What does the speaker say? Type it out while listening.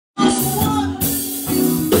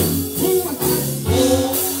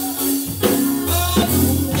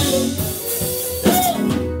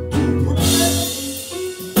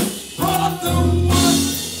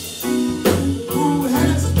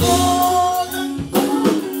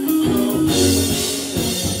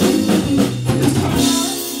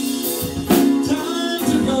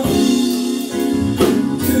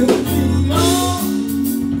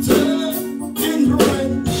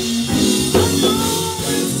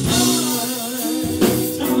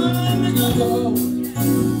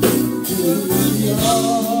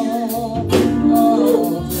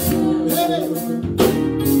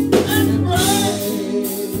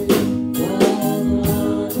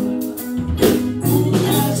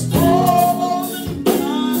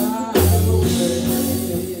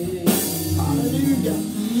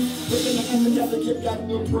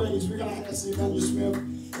Evangelist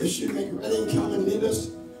Smith, as you make ready and come and lead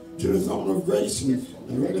us to the throne of grace, and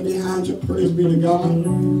right behind you, praise be to God.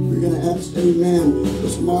 We're going to ask, amen.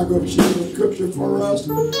 This Margaret, she has a scripture for us.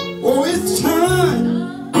 Oh, it's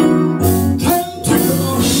time. Time to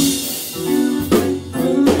go.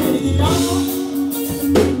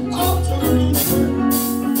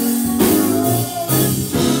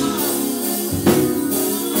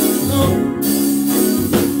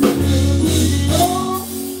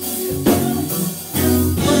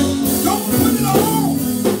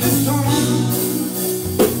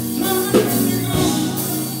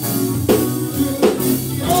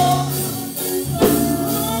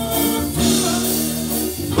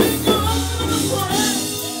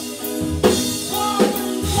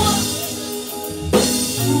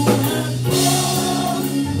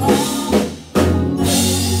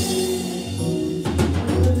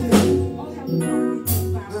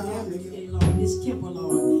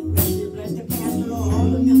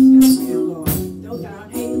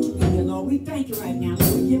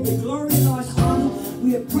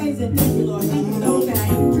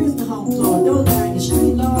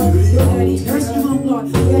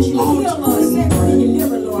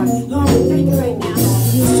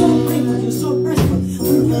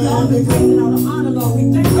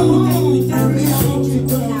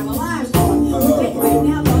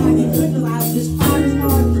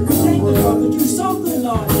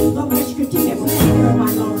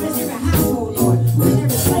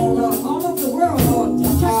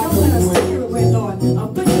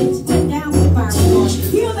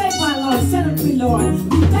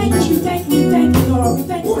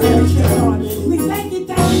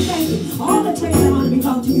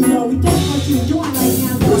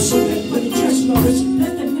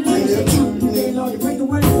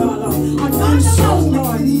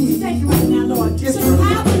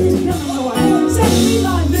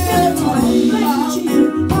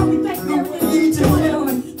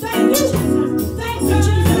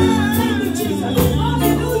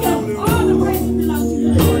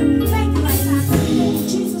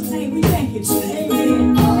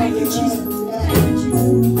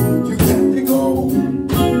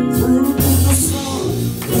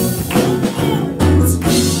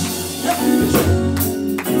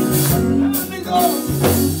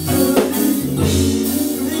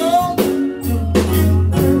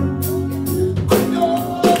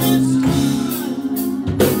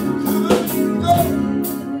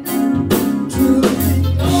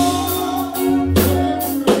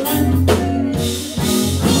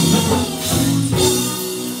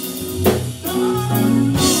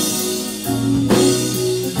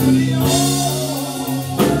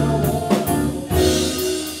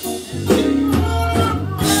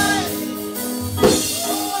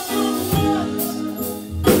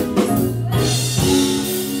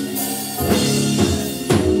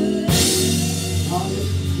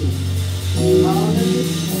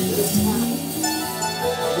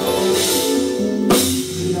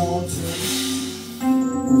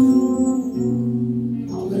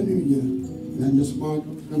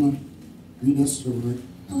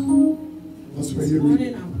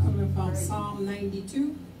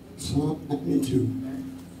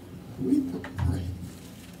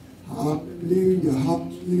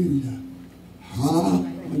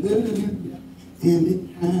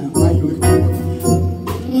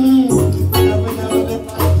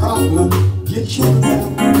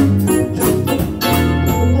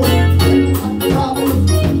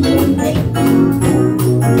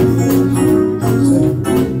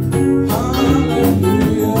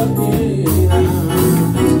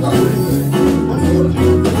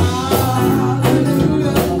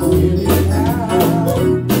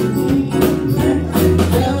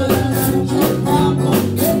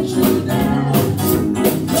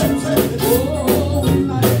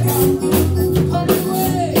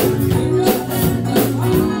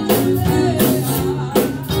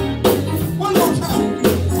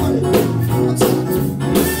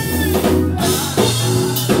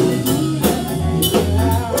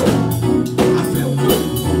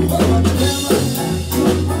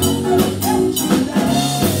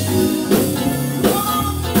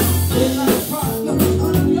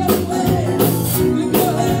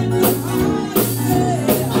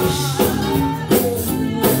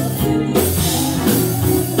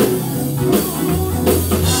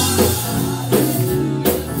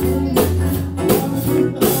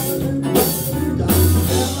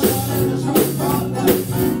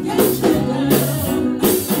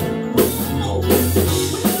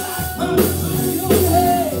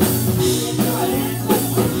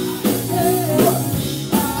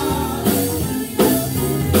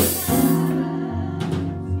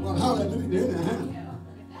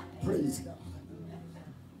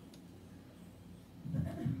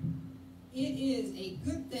 It is a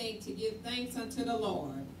good thing to give thanks unto the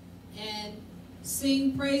Lord and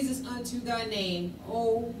sing praises unto thy name,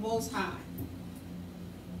 O Most High,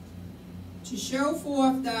 to show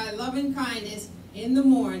forth thy loving kindness in the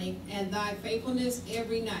morning and thy faithfulness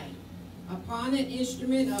every night, upon an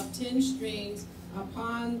instrument of 10 strings,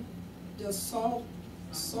 upon the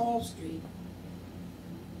psaltery,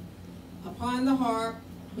 upon the harp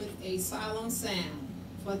with a solemn sound.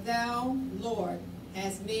 For thou, Lord,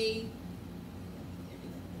 hast made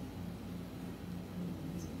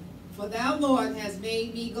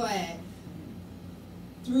me glad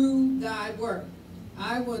through thy work.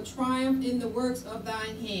 I will triumph in the works of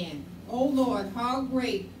thine hand. O Lord, how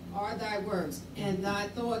great are thy works, and thy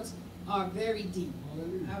thoughts are very deep.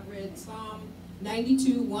 I've read Psalm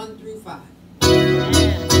 92, 1 through 5.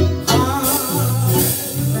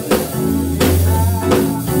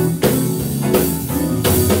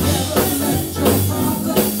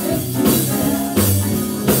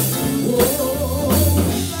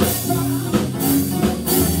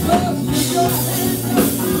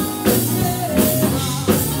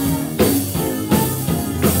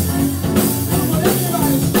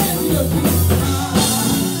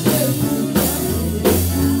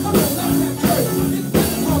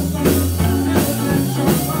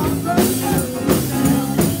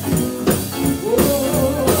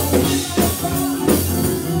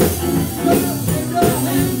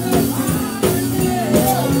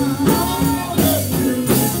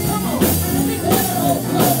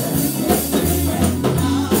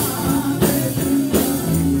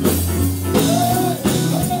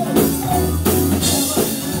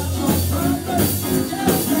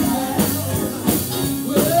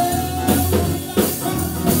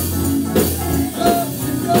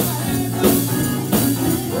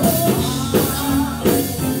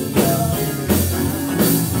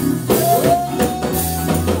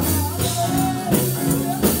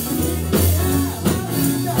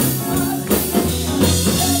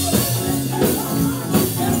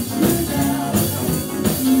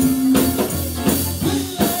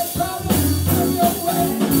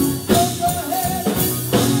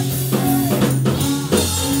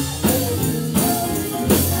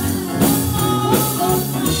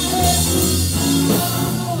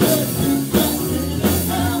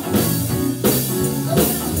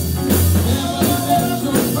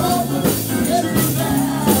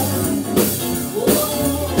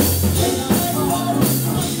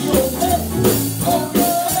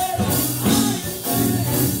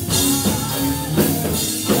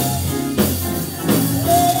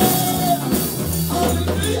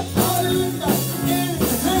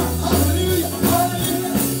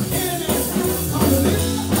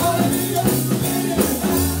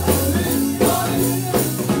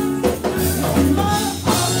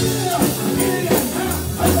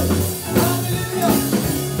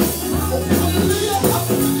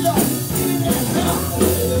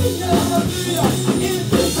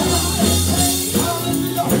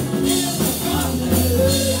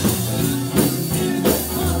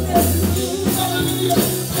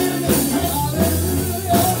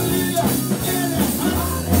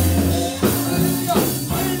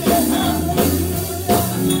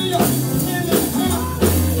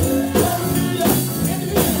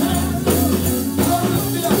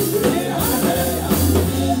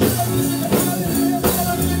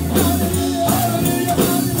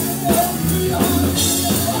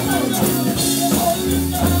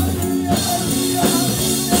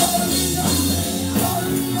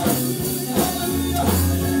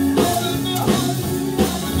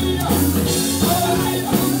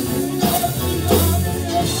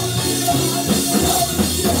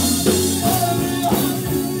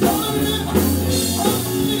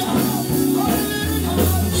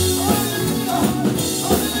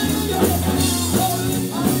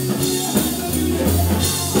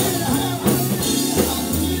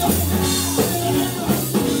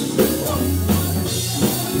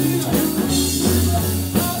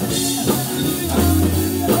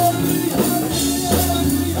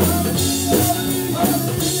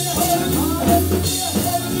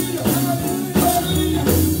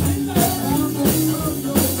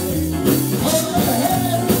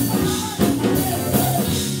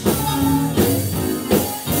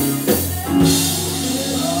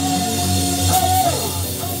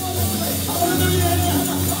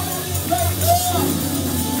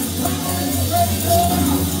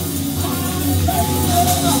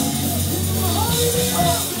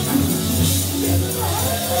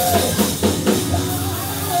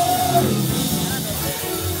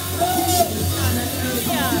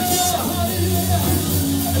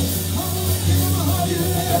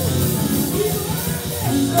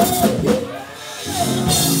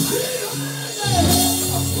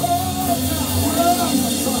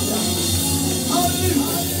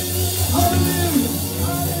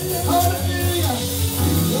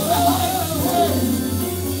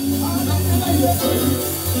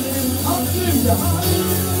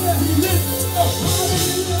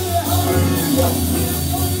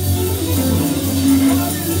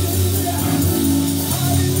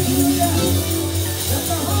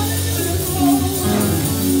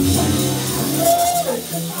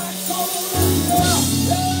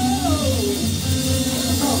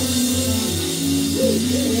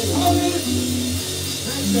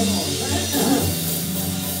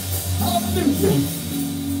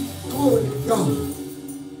 Glory to God.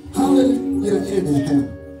 Hallelujah. Anyhow.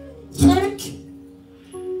 Thank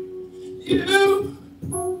you,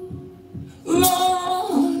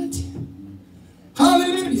 Lord.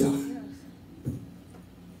 Hallelujah.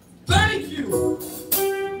 Thank you.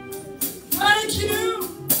 Thank you,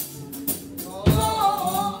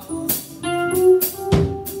 Lord.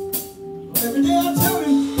 Every day I tell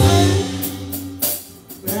him,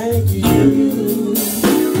 thank you.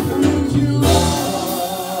 Thank you, Lord.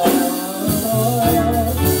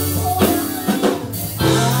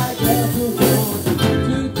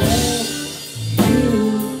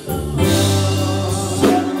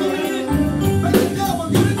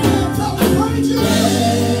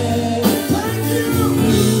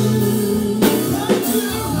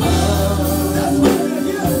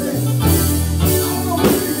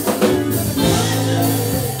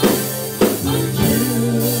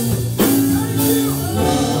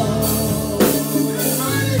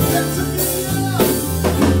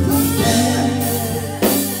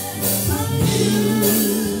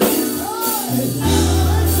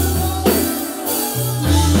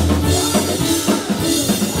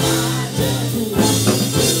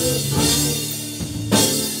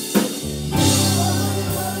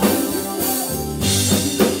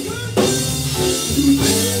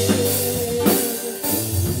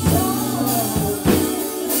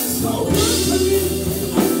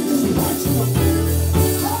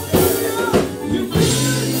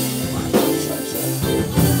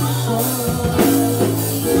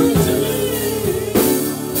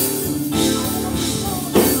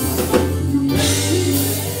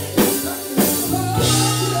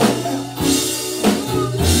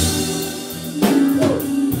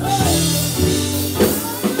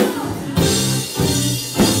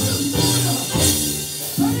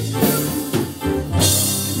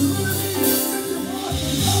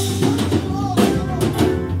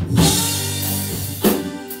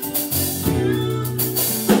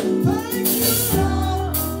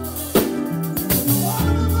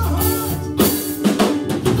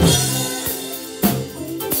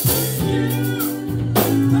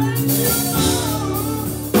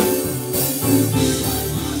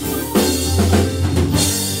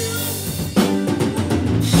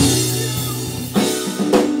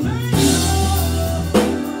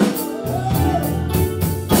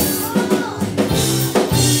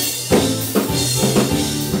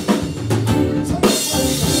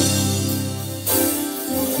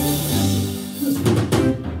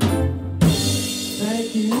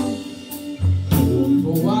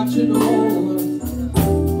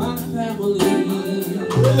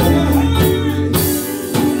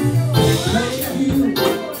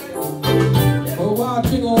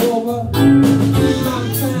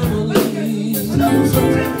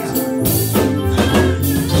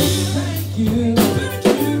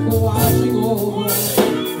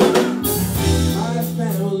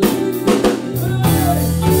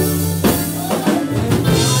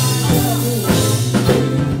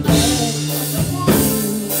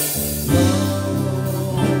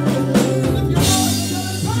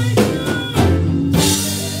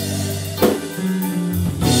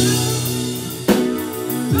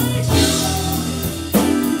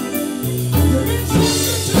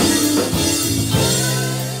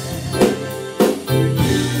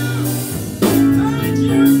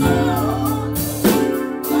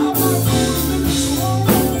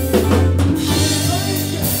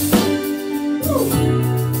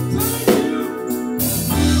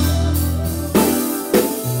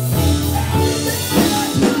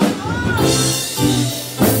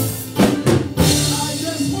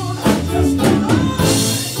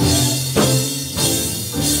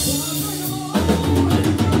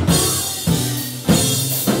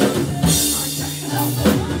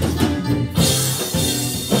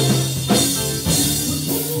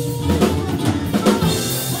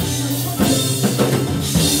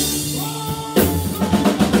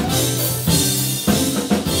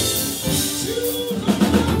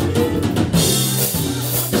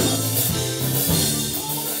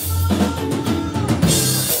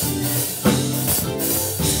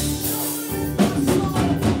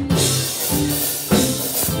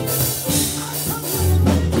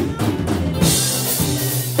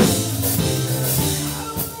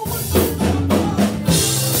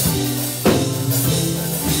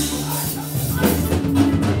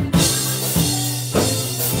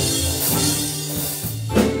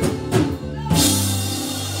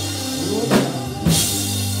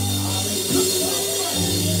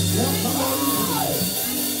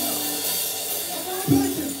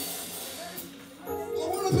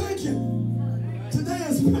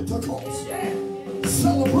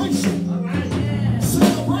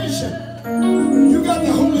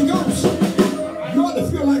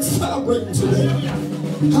 celebrating today.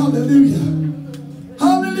 Hallelujah.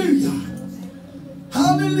 Hallelujah.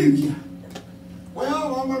 Hallelujah.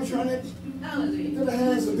 Well, I'm going to turn it to the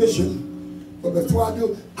hands of Bishop. But before I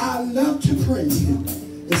do, I love to praise him.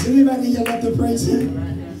 Is anybody here love to praise him?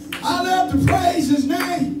 I love to praise his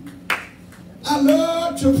name. I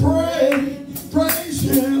love to praise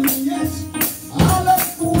him. Yes. I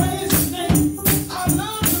love to praise his name. I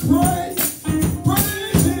love to praise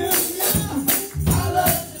him. Yeah. I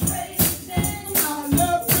love to praise his name. I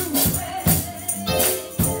love to praise.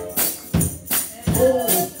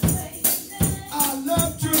 Oh, I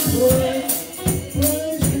love to praise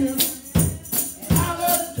him. I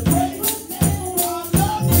love to praise his name. I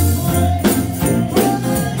love to praise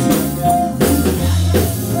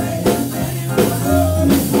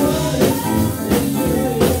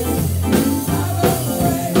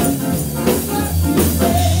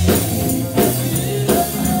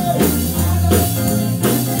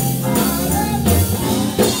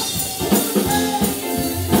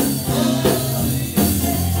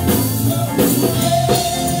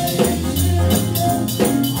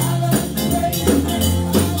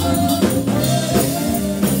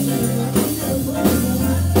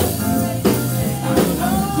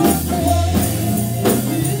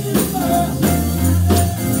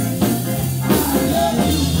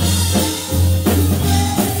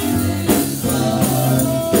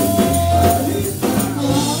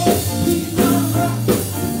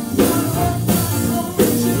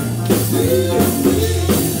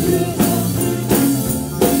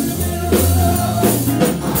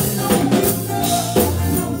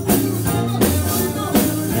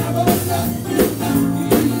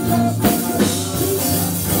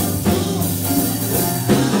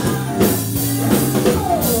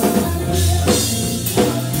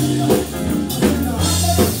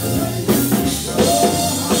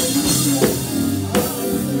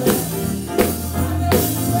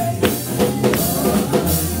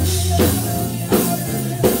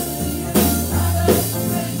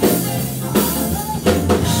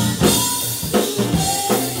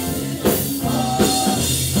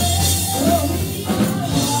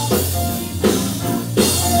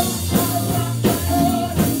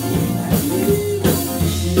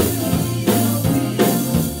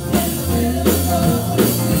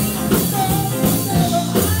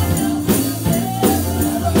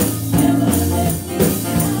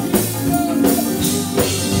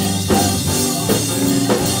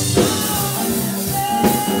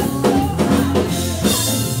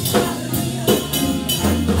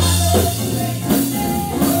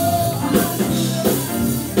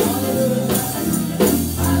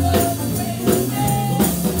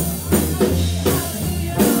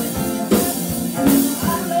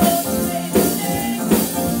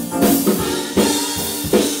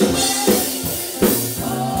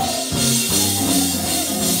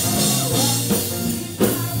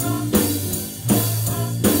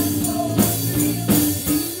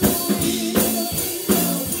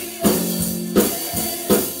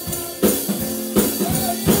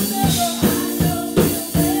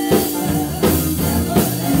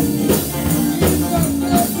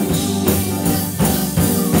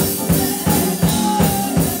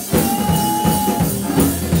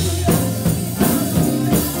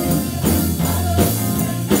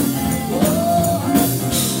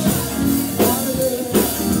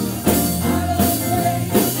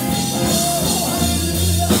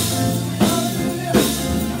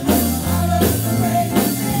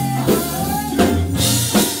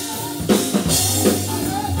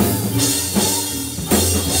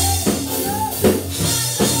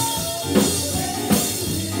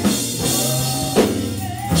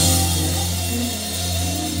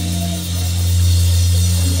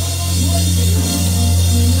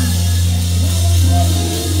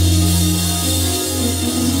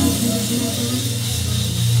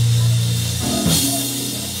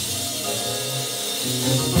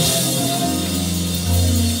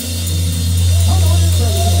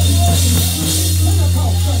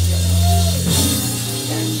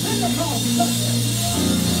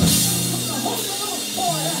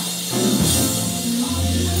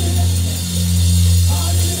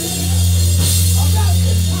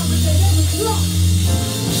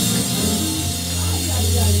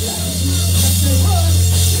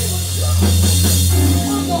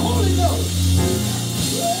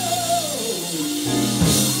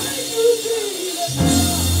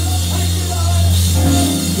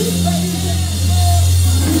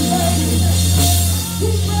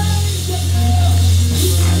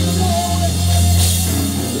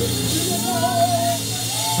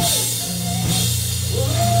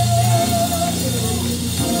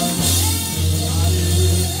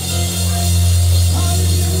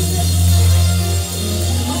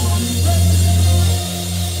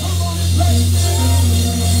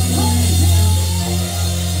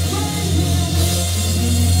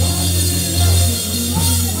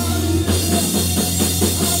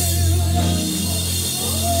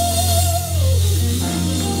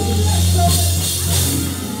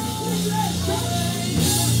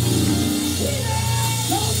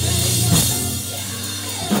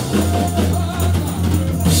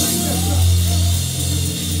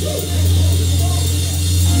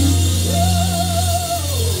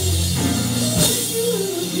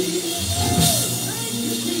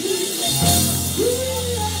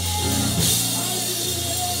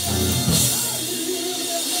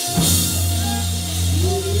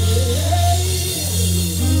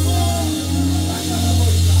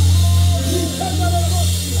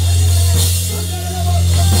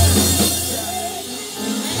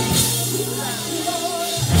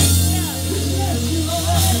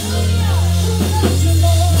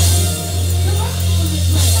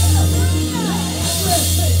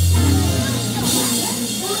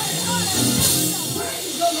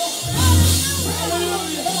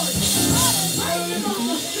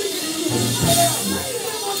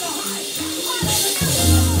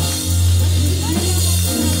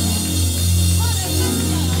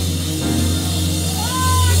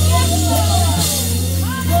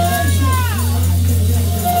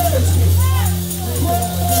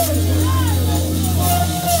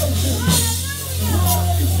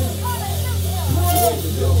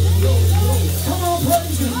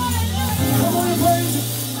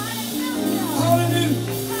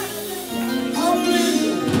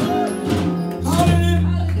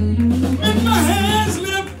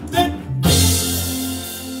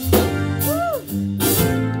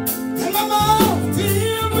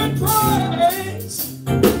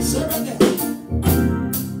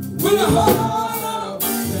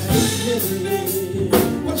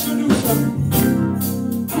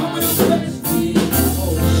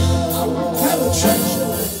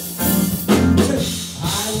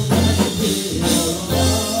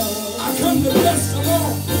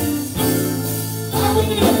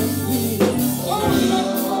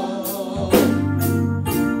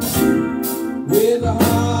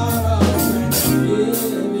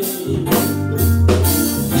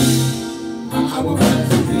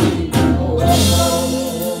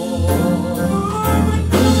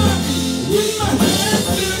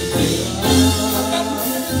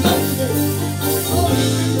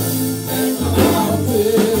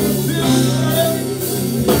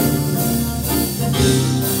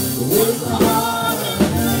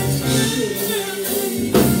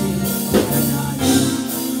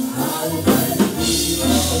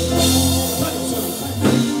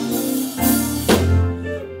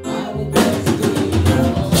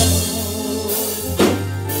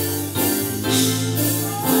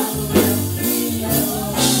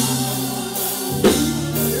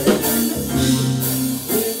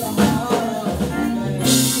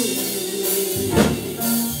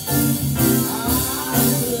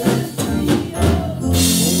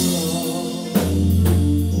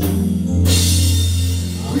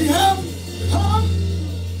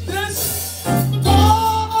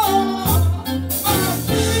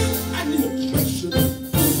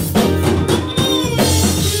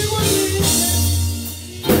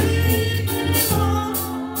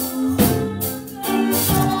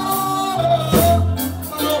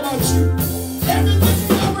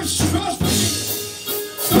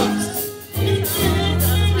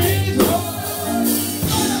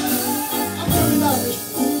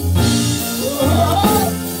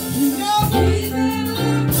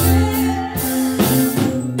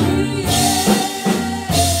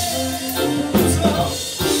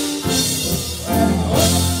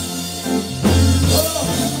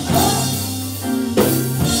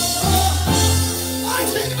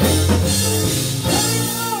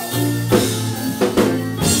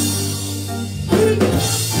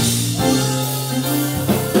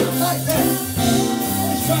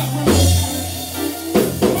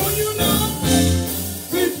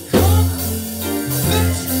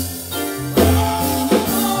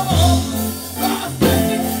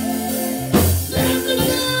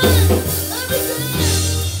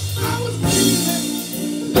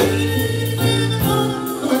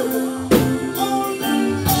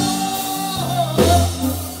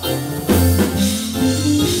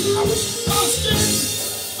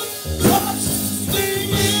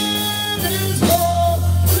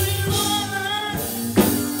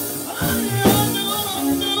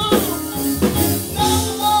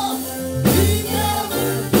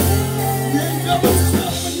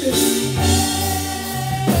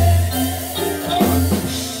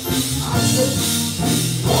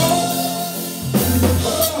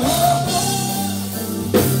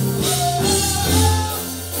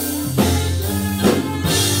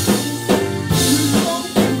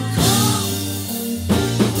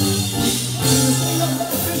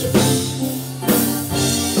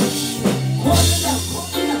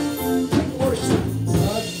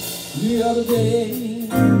the other day.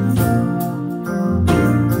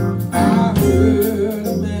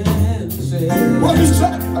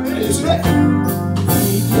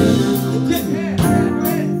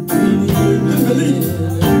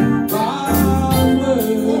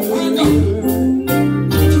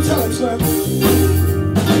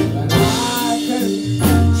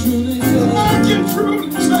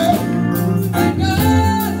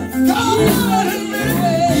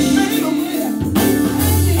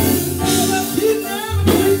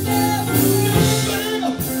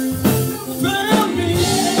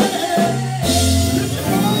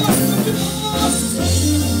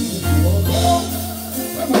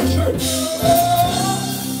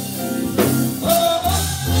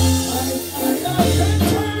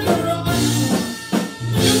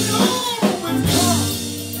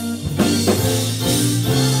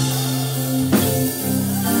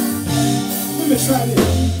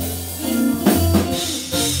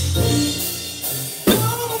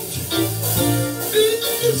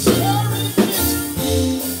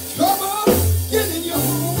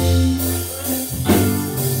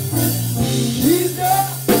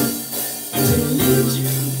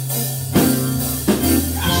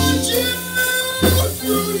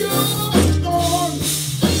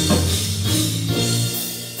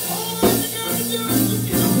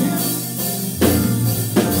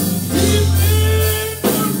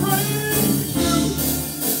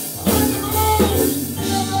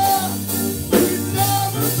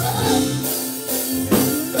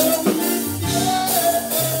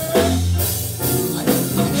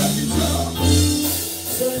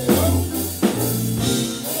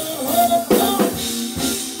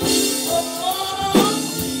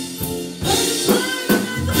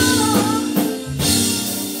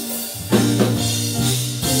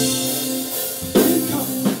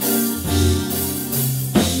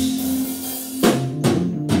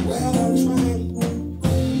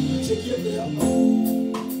 to give them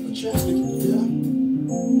a chance to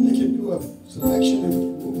they can do a selection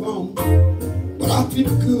and move on. But I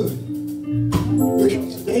feel good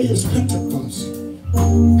because today is Pentecost.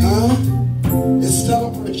 It's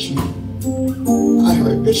celebration. I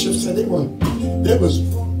heard Bishop say they was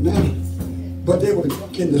now, but they were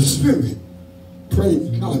in the spirit.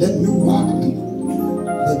 Praise God. That new wine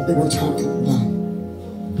that they were talking about.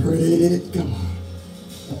 Praise God.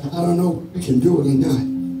 I don't know if we can do it or not,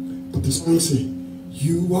 but the song said,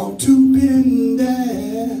 you ought to been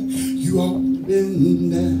there. You ought to been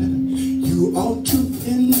there. You ought to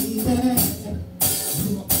been there.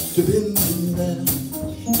 You ought to been there.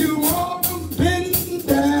 You ought to been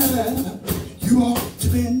there. You ought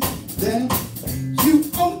to been there. You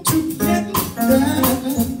ought to been there.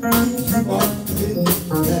 You ought to been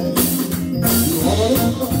there. You ought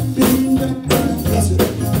to been there. That's it.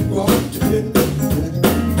 You ought to been there.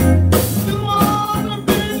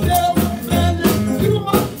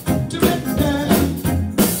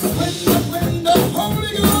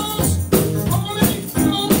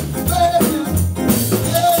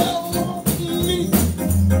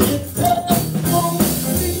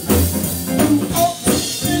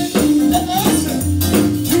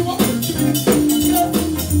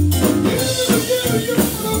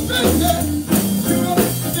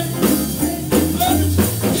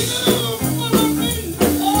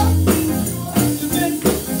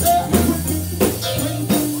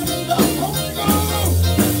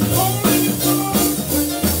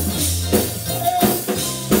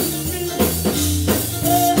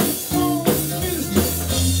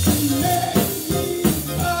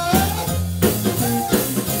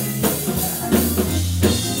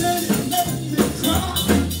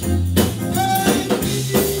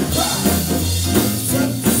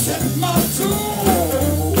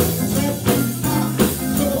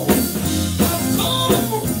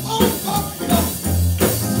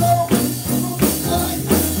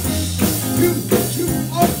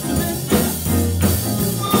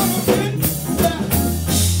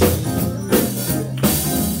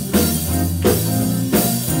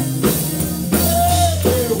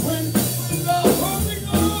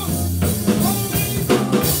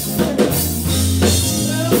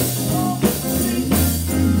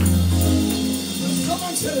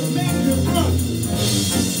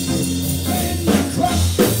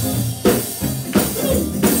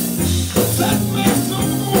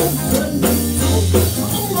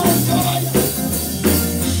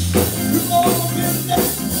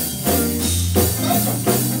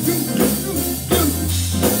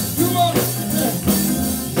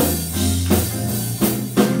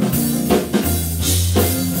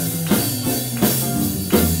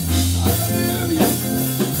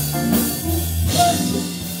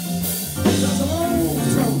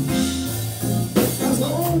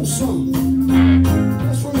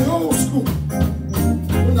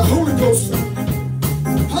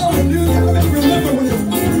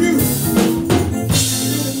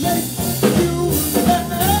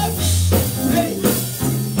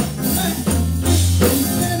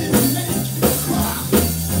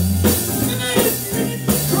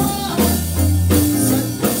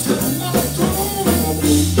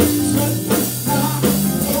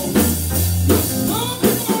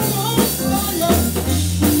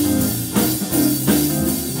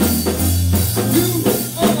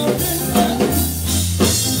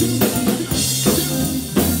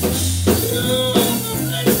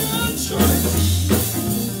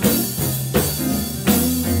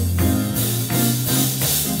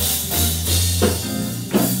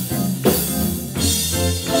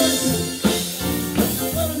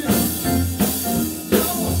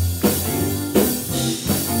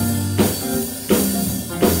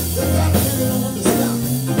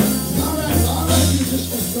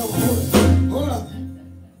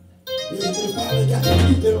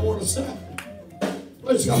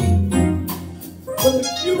 Praise God. But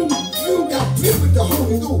if you got filled with the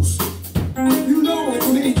Holy Ghost, you know it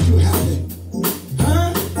made you happy.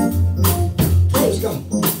 Huh? Praise God.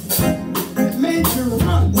 It made you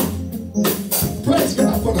run. Praise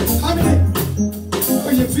God for the how many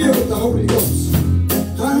are you filled with the Holy Ghost?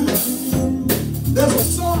 Huh? There's a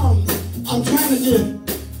song I'm trying to get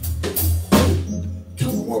a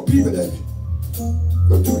couple more people that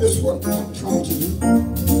will do this work I'm trying to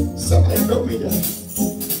do. Somebody wrote me that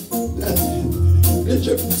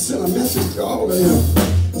Bishop sent a message to all of them.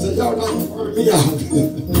 Said, y'all not gonna burn me out.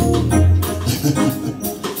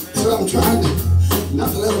 So I'm trying to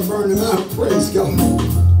not to let them burn them out. Praise God.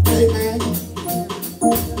 Amen.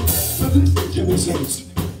 Give me sense.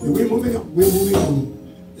 And we're moving on. We're moving on.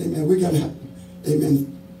 Amen. We gotta have, amen,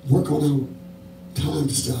 work on our time. time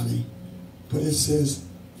starting, but it says,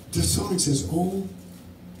 the song says, oh,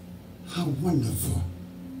 how wonderful.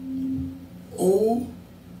 Oh,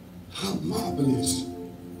 how marvelous.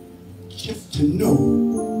 Just to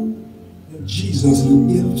know that Jesus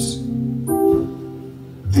lives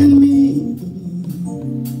in me.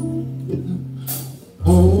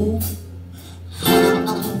 Oh, how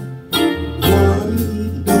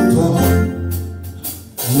wonderful.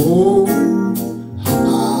 Oh,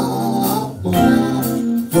 how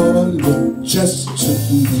marvelous. Just to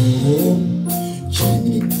know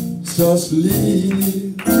Jesus lives in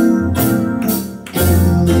me.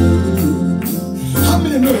 How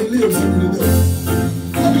many know he lives in me today?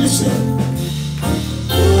 How many say,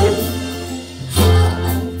 oh, how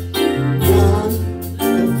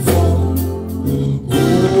wonderful. Oh,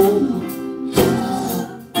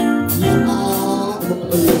 how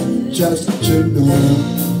marvelous. Just to know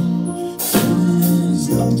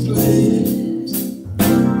Jesus lives.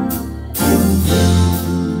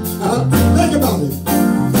 Think about it.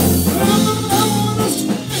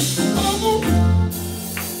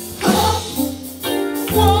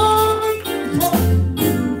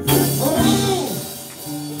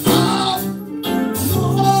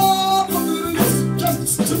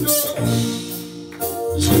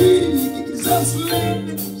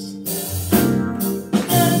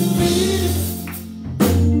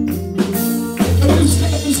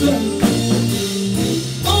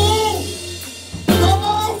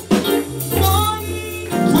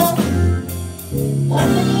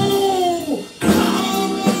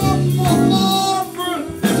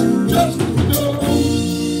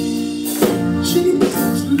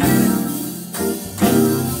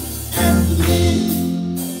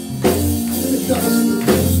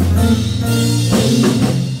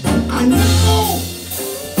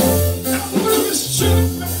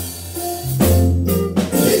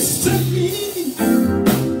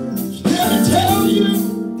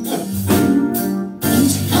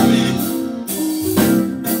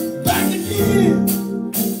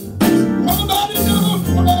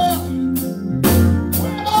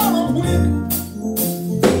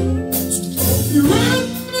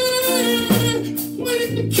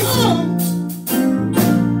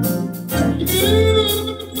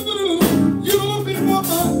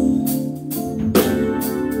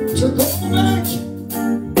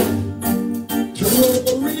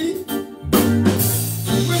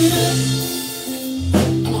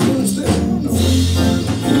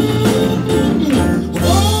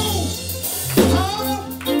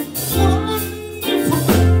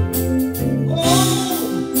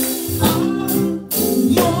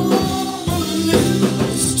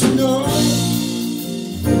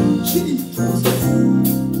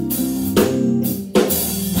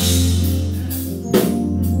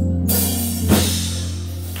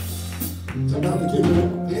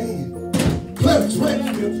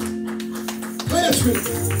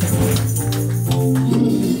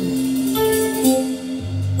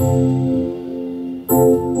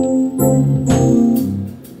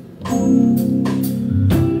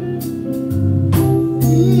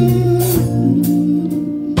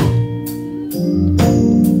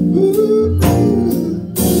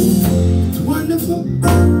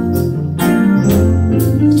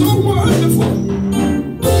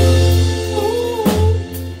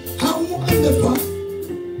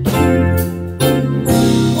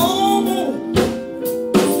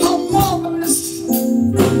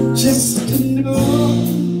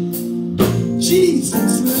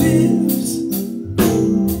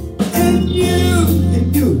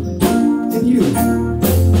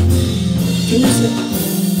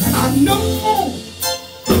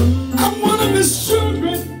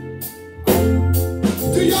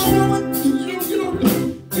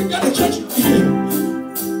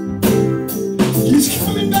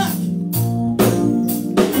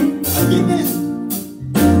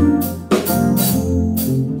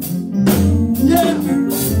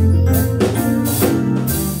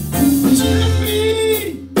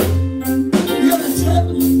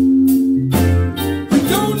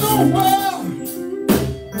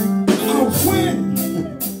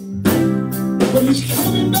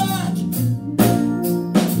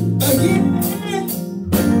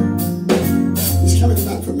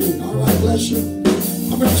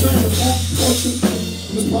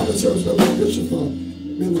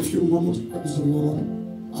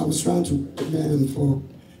 I was trying to demand for,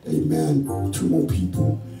 amen, 2 more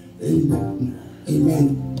people, amen,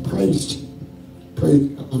 amen, praise God.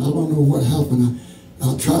 I don't know what happened.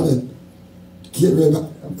 I'll try to get rid of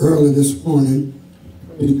it early this morning,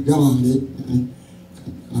 praise God.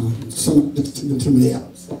 Some to me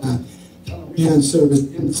outside, hand service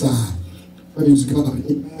inside, Praise God.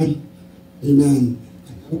 Amen. Amen.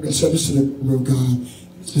 I want to say this in the word of God.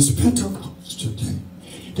 This is Pentecost today.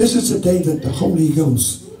 This is the day that the Holy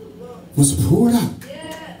Ghost was poured out.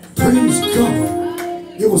 Praise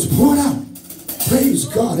God. It was poured out. Praise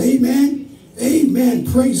God. Amen.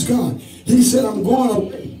 Amen. Praise God. He said, I'm going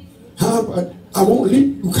away. But I won't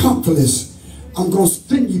leave you comfortless. I'm going to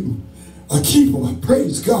send you a keeper.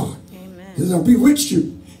 Praise God. Amen. I'll be with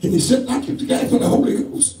you. And he said, I keep together for the Holy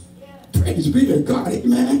Ghost. Praise be to God.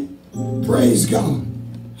 Amen. Praise God.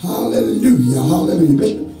 Hallelujah. Hallelujah.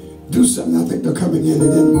 Bishop, do something. I think they're coming in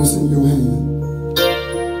and then it's in your hand.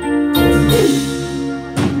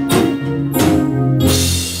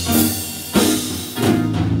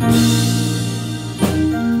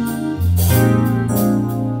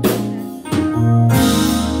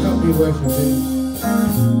 Help me worship him.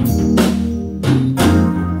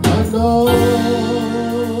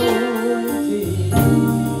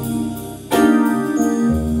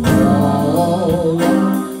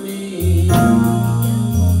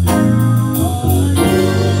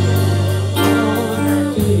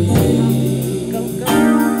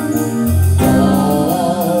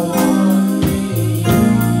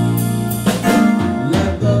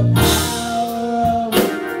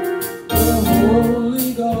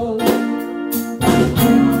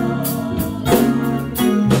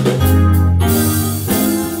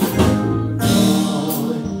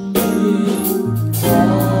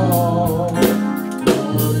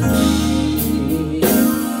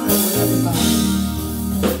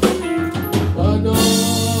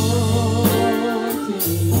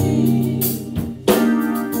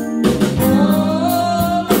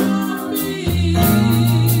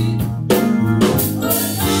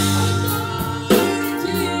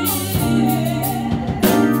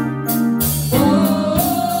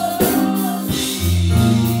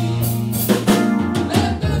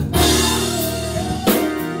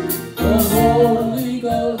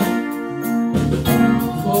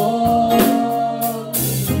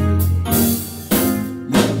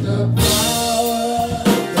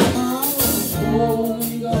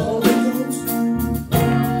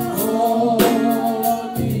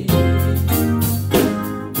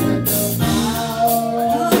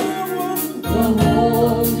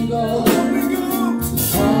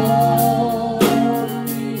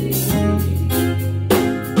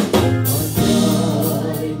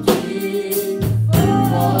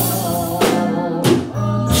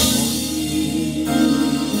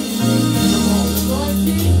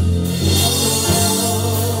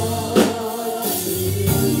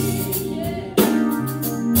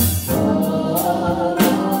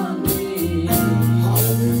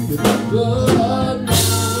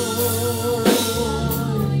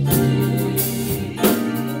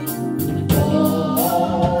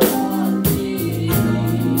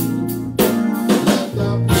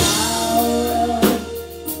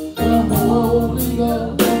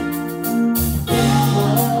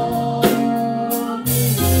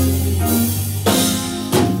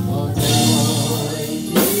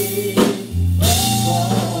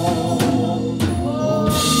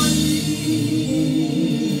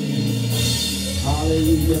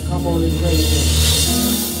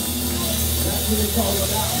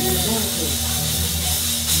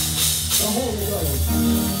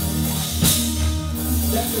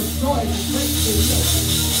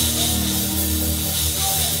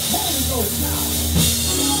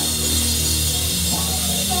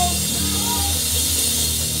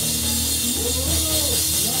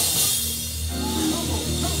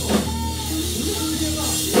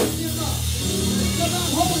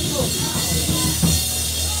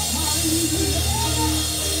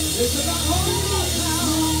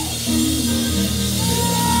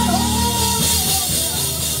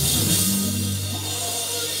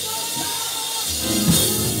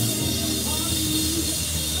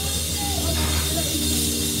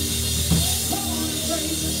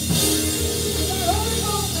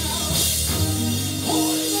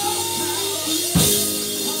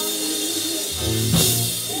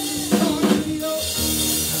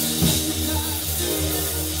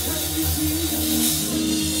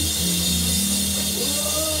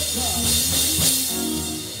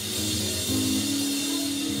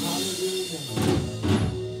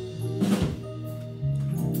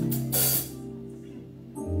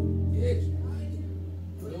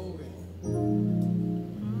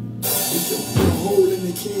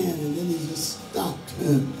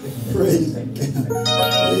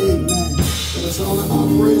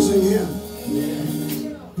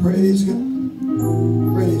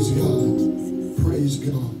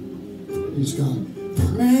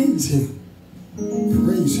 Praise him.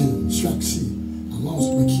 Praise him. Shucksy. I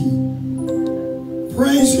lost my key.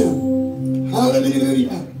 praise him.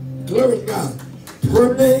 Hallelujah. Glory to God.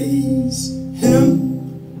 Praise him.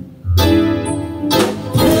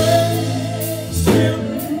 Praise him.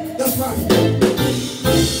 That's why I'm here.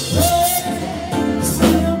 Praise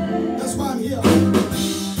him. That's why I'm here.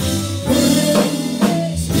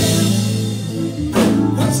 Praise him.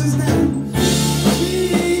 What's his name?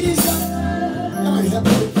 Jesus. God help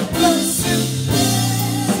me. Blessed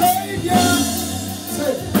Savior.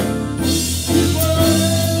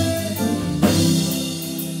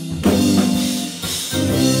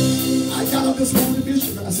 I got up this morning,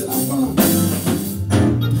 Bishop, and I said, I'm gonna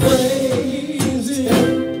praise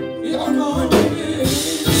him. I'm gonna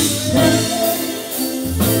praise him.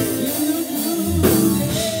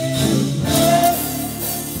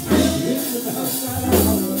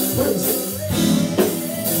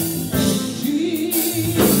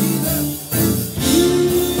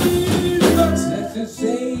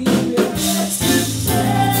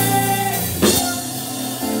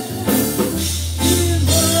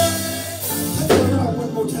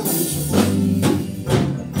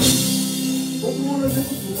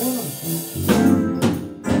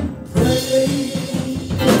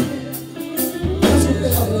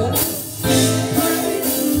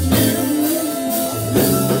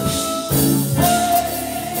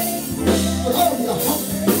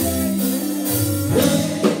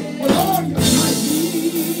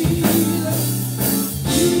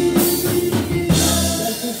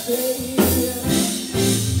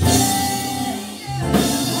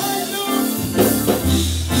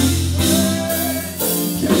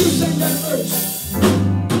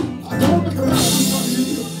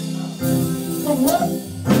 From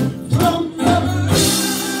what?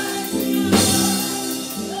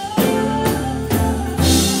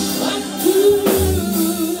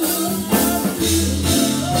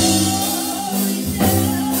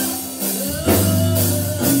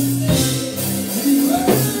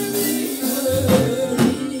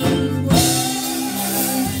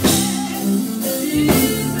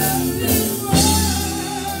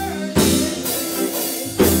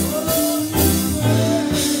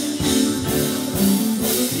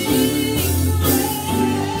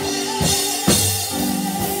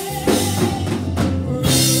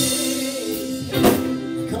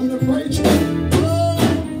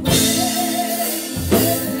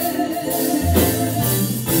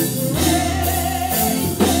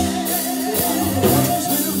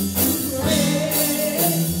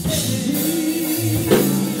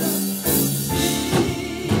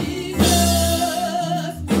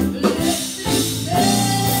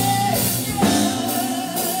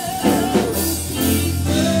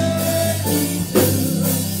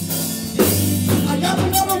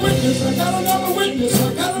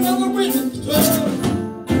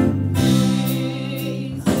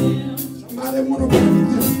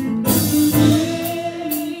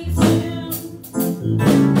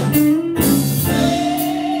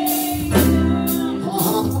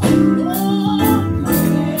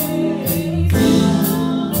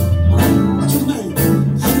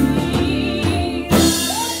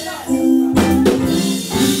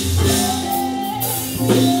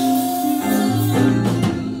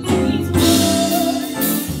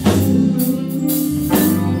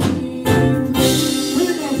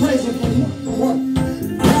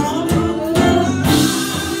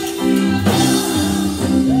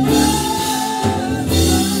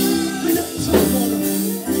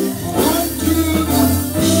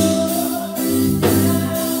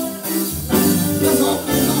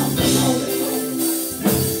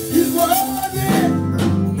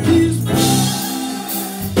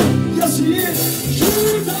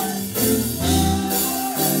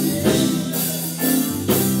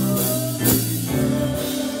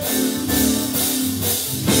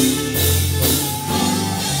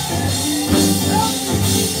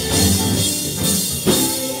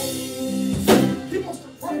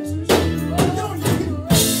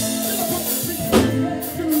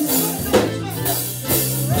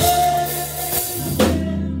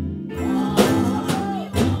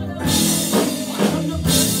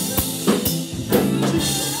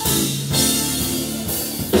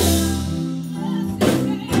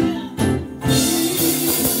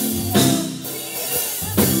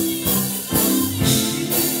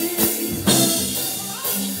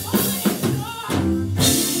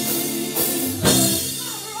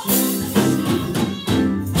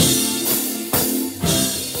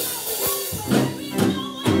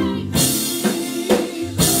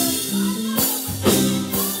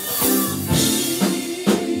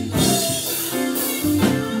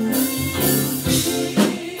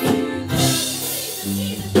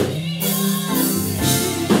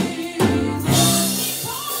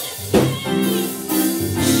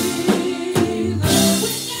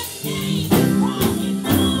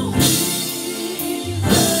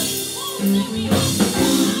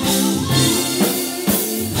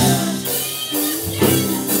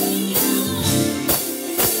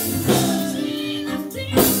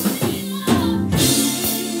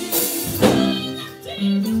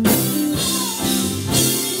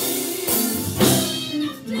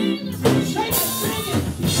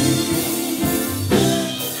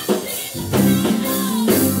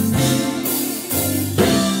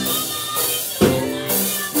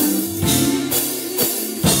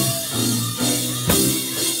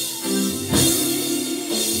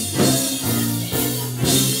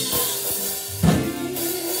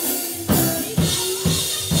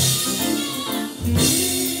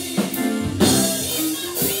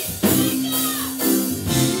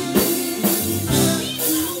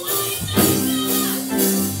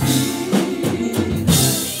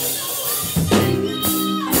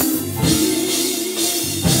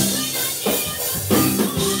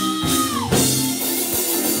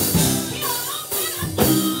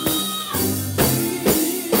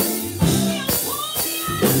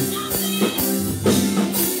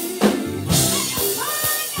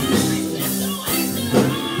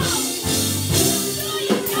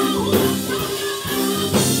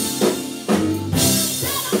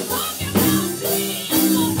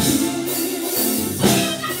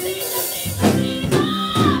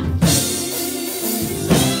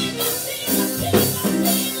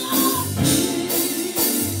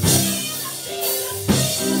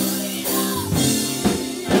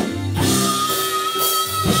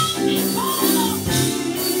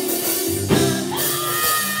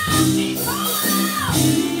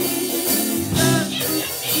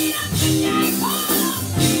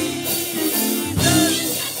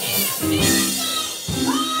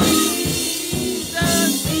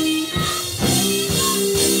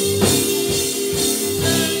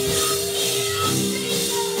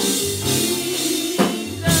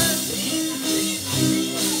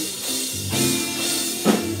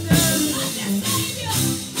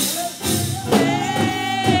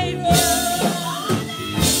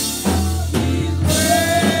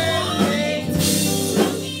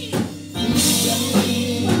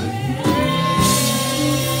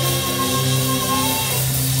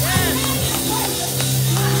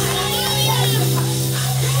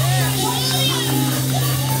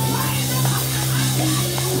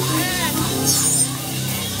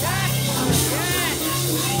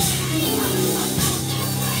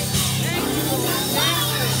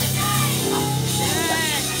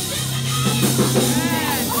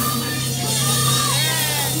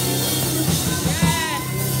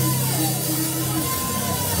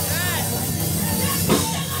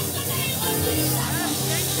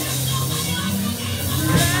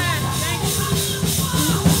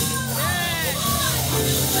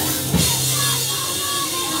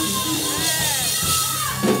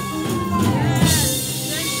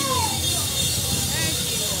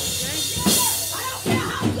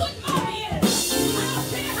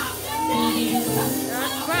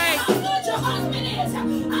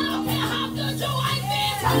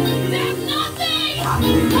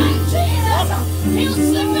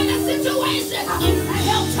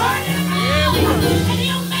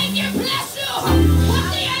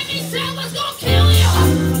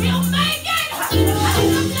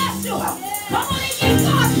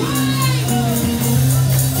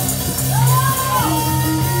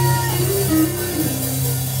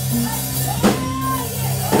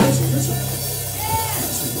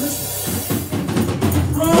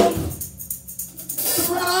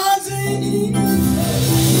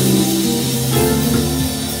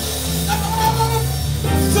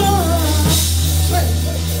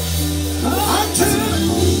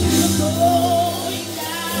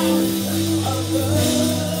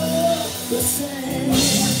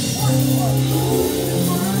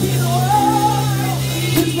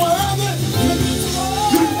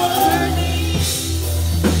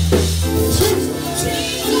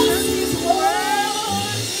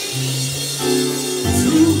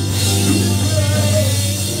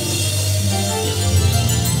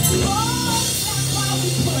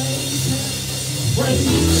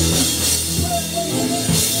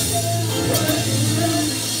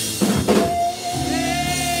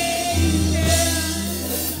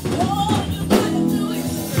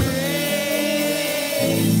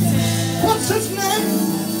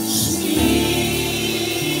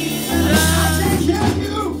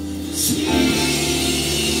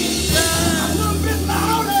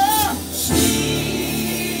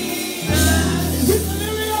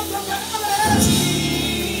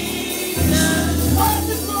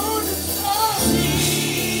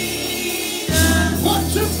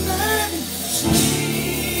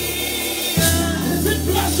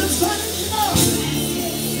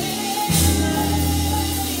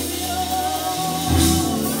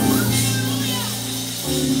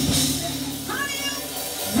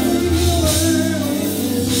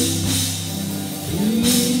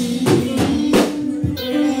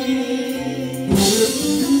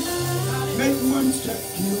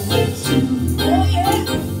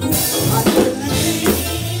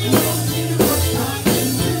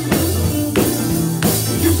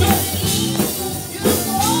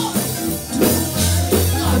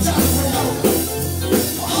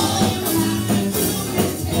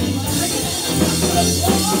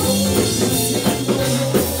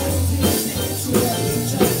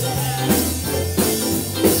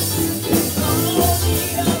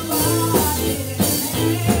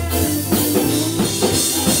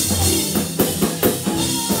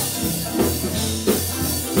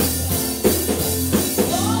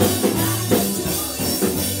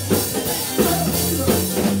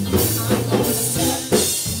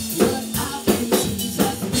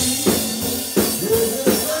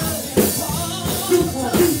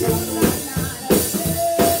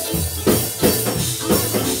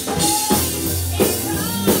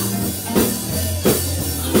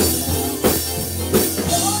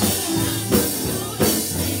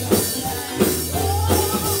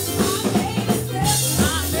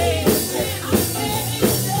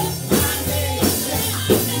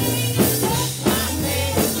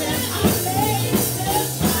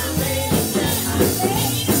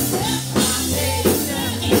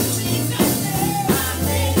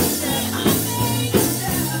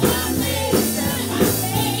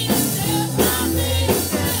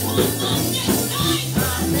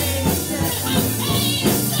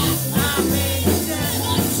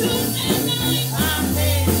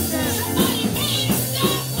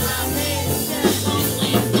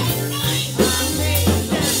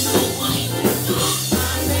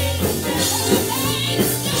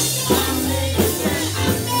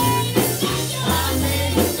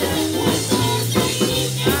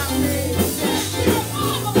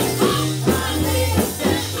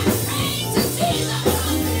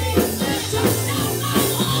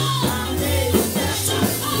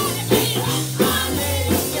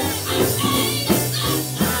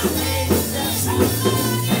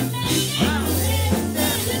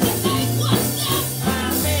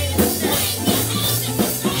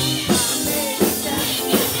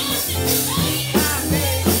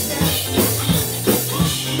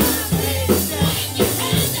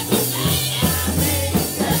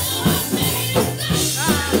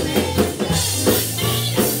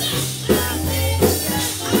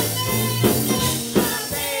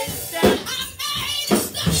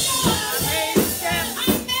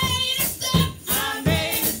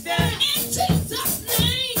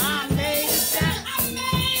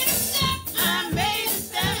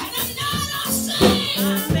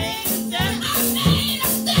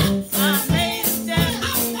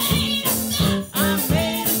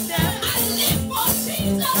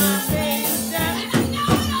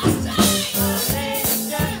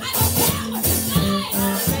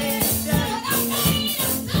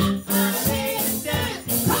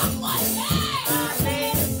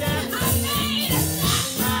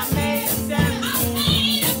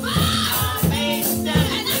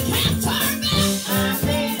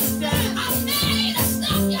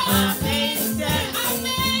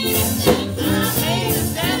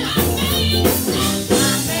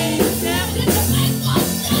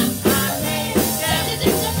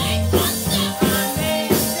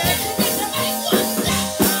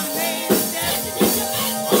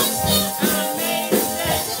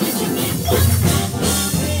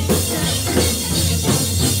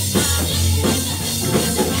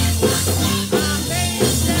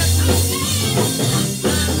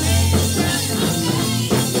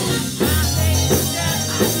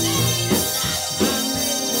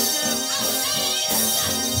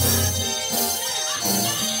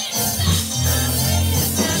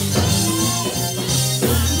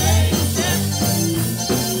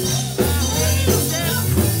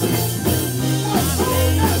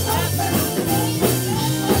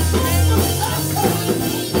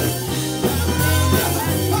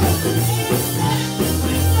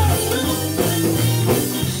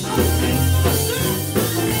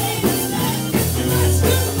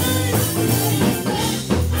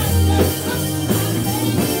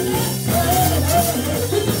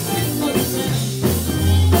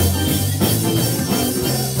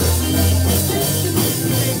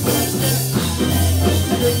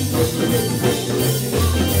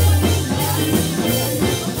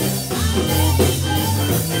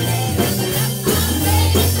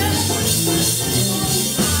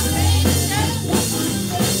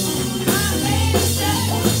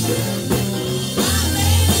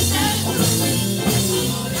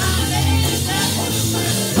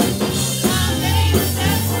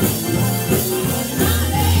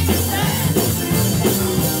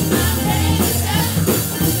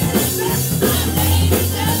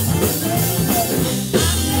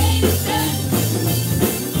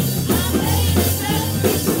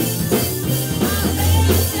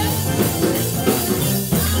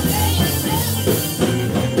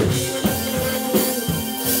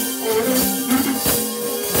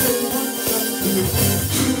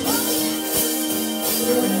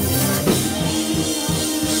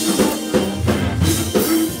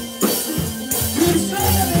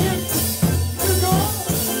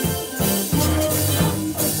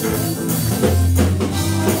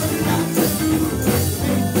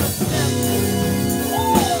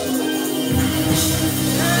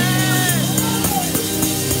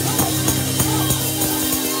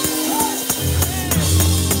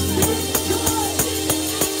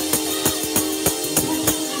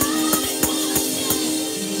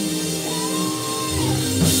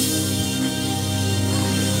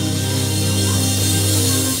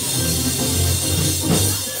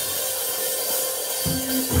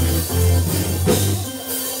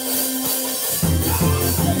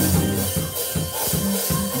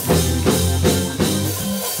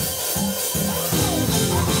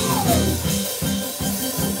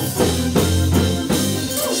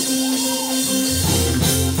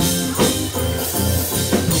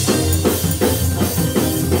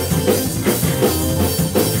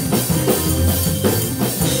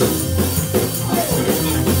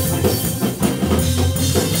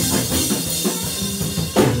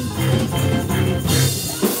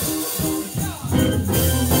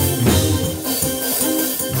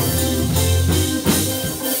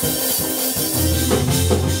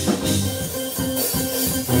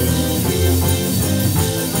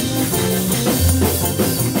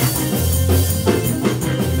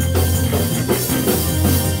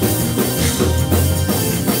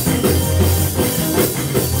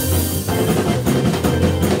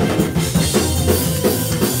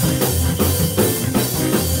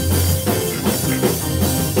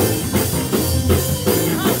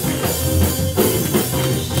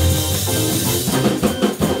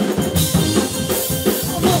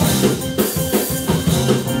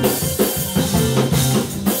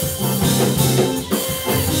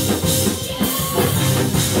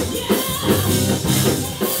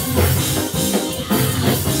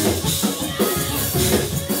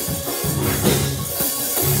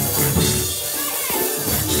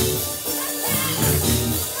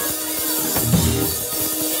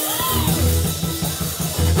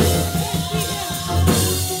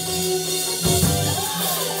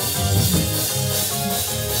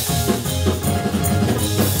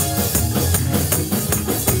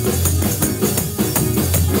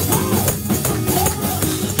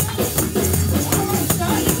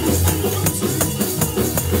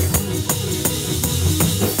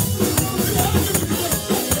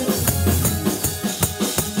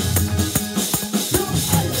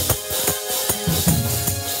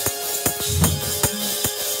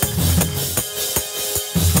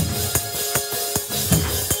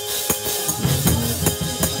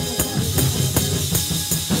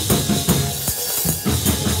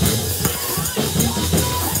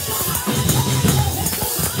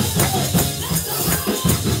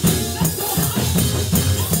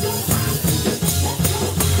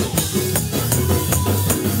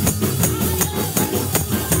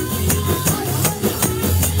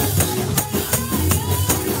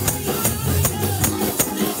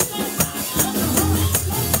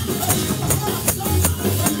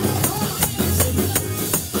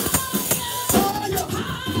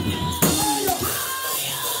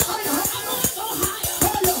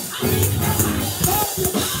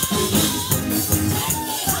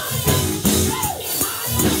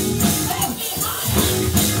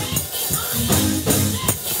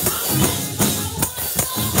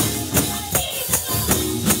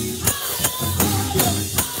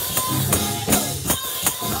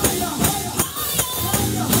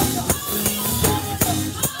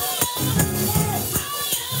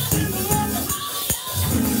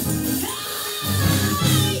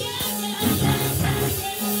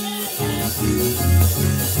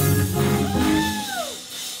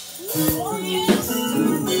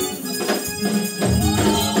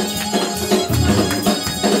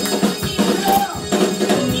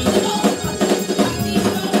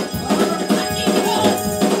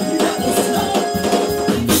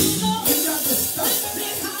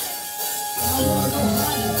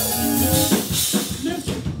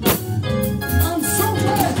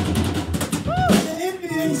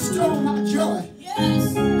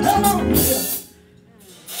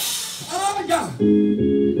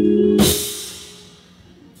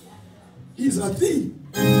 He's a thief.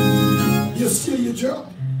 He'll steal your joy.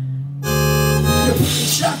 He'll put your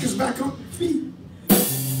shackles back on your feet.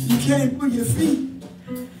 You can't put your feet.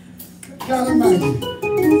 God Almighty.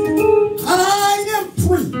 I am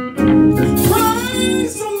free.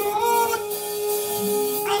 Praise the Lord.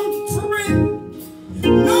 I'm free.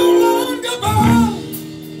 No longer bound.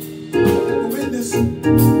 Witness.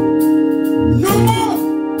 No more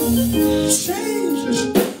changes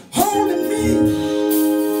holding me.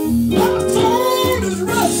 My soul is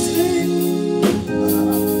resting.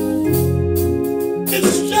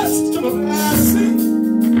 It's just a blessing.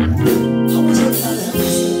 I wish I had a heaven.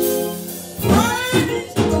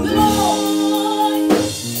 Praise the Lord.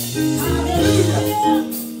 Hallelujah.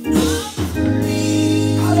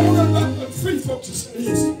 I don't know about the free folks to say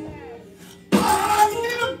this. I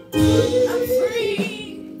am free. I'm free.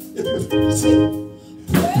 If you're free, say,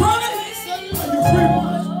 praise the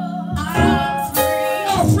Lord. I'm free.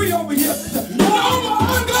 I'm free over here. No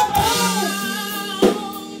longer bound.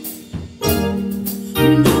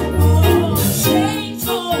 No more chains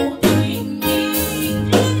holding me.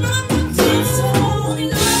 My soul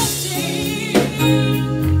is resting.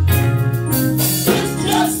 It's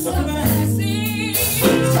just a blessing.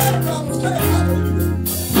 Say it, brother. Say it. Hallelujah.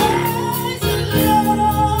 Praise the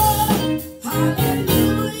Lord.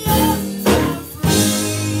 Hallelujah.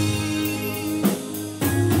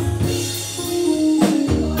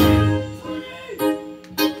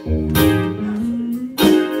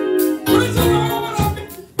 Praise the Lord. I've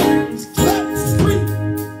been set free.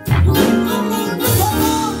 No longer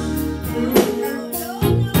bound.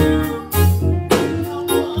 No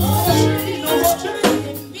more chains.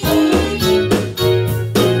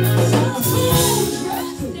 My soul is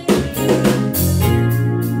resting.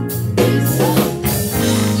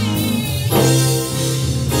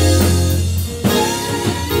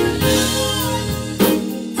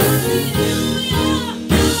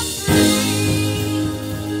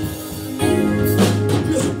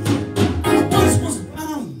 I once was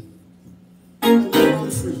bound, and now I'm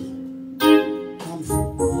free. I'm free.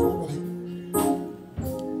 All right.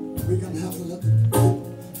 We're going to have to let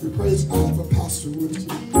we praise God for Pastor Wood.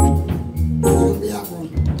 We're going to be out on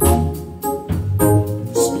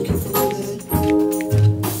speaking for the day.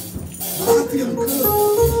 But I feel good.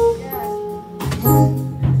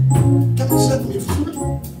 God set me free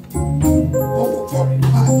over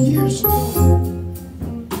 45 years ago.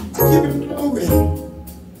 I give him glory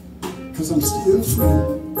because I'm still free.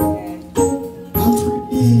 I'm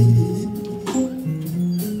free.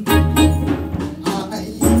 I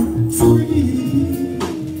am free.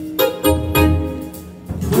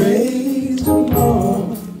 Praise the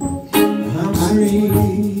Lord. I'm free.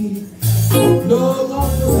 No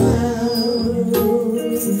longer bound.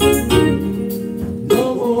 No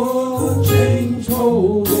more chains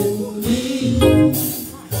holding me.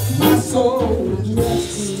 My soul is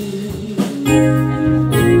resting.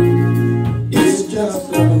 It's just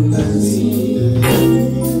a blessing.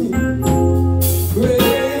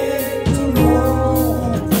 Praise the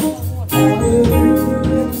Lord.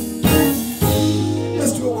 Hallelujah.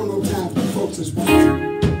 Let's do it one more time for the folks that's watching.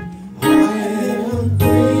 I am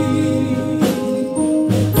free.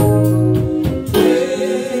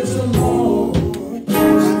 Praise the Lord.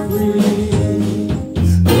 I'm free.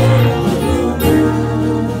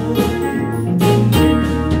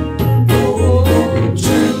 No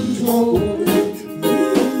change holding me.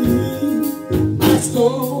 My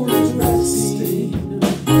soul is resting.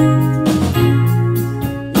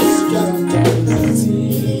 It's just a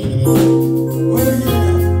blessing. Oh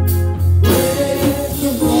yeah. Praise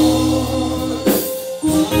the Lord.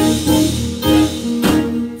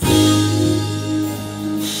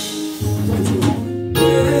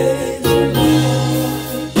 Praise the Lord. Praise the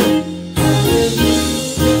Lord.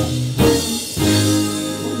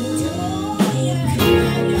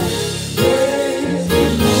 Praise the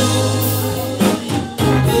Lord.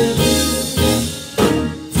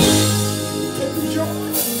 Can you join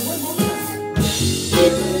me one more time?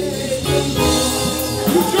 Praise the Lord.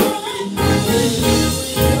 You join me?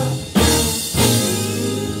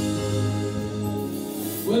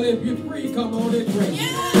 Well, if you're free, come on and praise.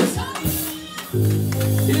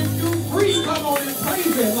 If you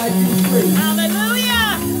like you're free.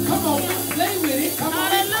 Hallelujah. Come on, play with it. Come on.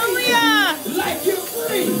 Hallelujah. Like you're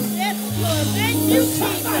free. Yes, Lord. Thank you,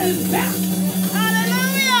 Somebody's Jesus. back.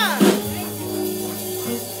 Hallelujah.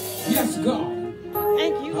 Yes, God.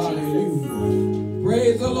 Thank you, Jesus. Hallelujah.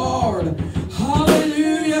 Praise the Lord.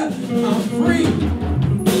 Hallelujah. I'm free.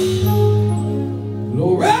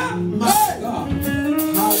 Glory. My God.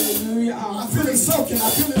 Hallelujah. I feel it soaking. I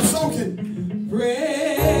feel it soaking.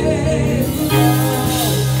 Praise the Lord.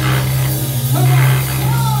 Come on.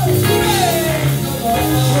 Praise the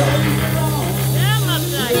Lord. Yeah,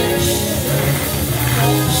 Messiah.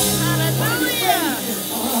 Hallelujah.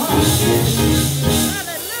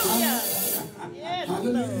 Hallelujah. Yes, Lord.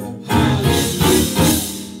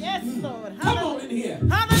 Yes, Lord. Come on in here.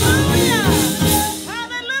 Hallelujah.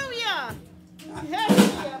 Hallelujah. Yes,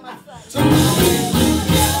 yeah, Messiah. Somebody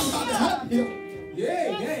help you.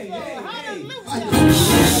 Yeah. Hallelujah.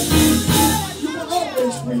 You were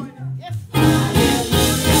always free. Yes.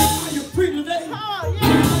 Are you free today? Oh,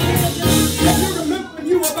 yes. Can you remember when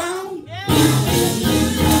you were bound? Yes.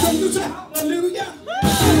 Can you say hallelujah?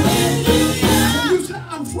 Can you say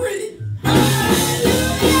I'm free?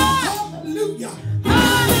 Hallelujah. I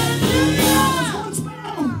was once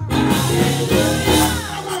bound.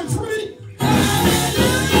 Now I'm free.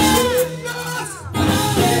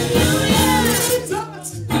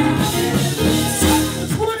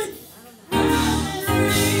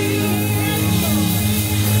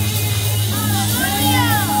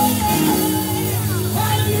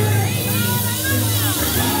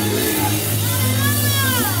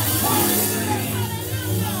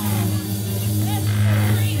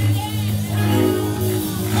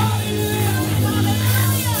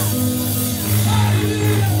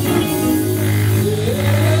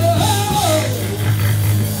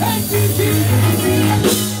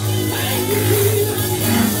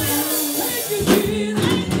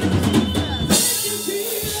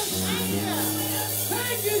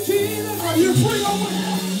 Jesus. Are you free over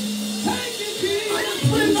here? Thank you, Jesus. Are you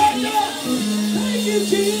free right now? Thank you,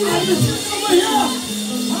 Jesus. Are you free over here?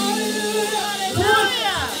 Hallelujah.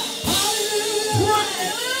 Hallelujah.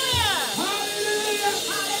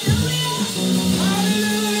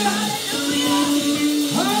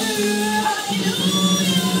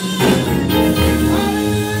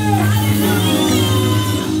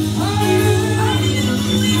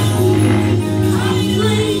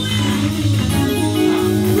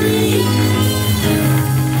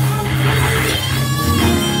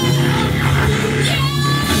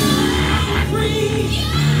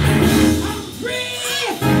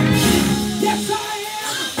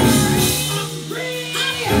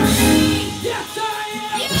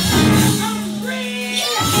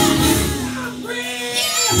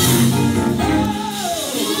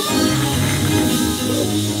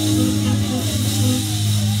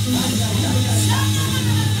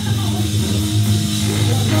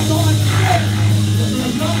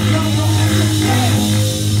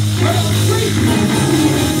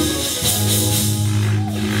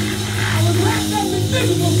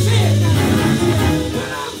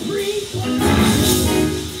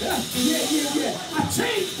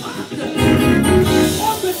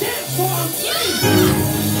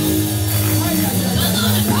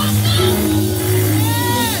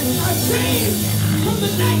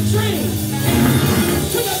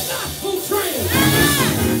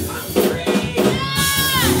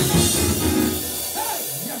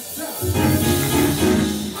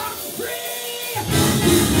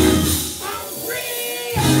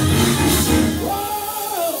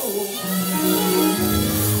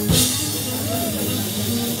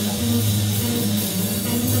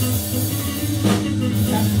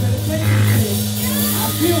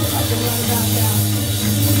 feel something right about now.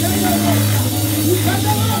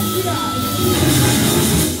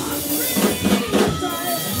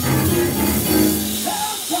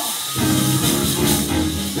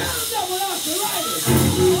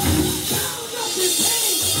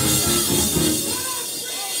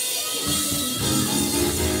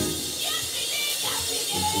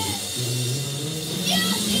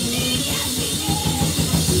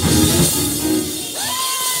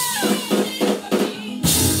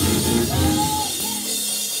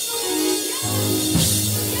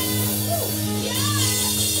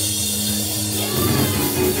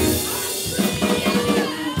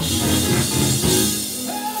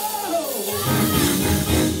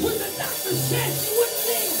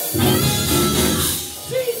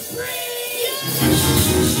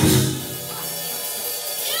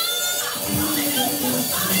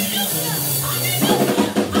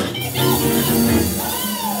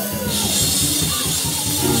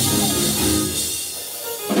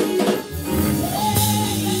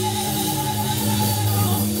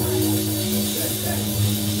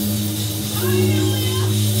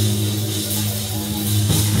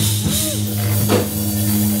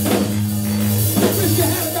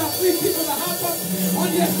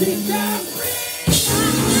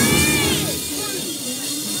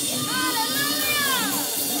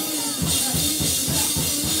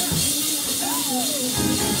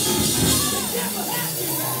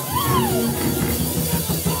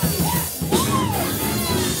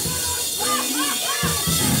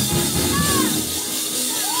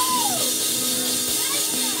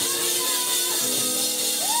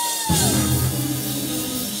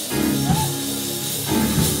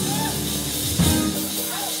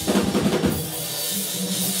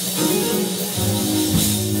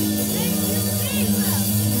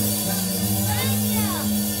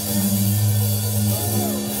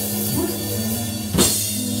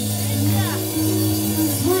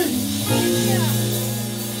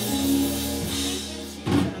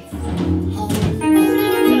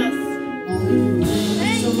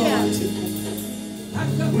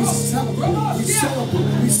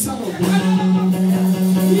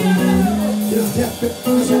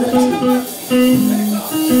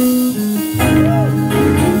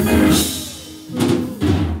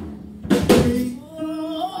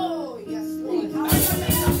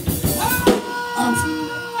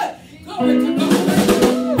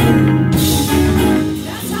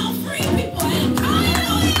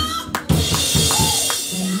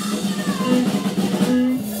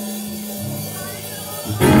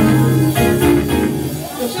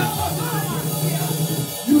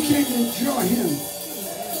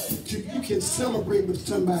 Celebrate with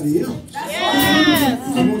somebody else.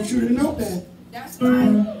 Yes. I want you to know that. That's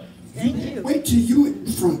right. Thank you. Wait till you in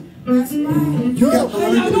front. That's right. You got to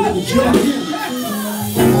learn to enjoy him.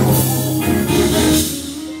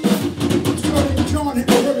 Start enjoying him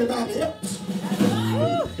for everybody else.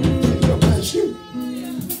 Think about you.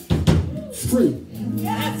 Free.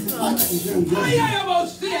 Yes, I Lord. can enjoy him.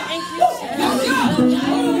 Thank you.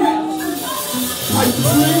 Are you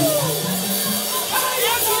free?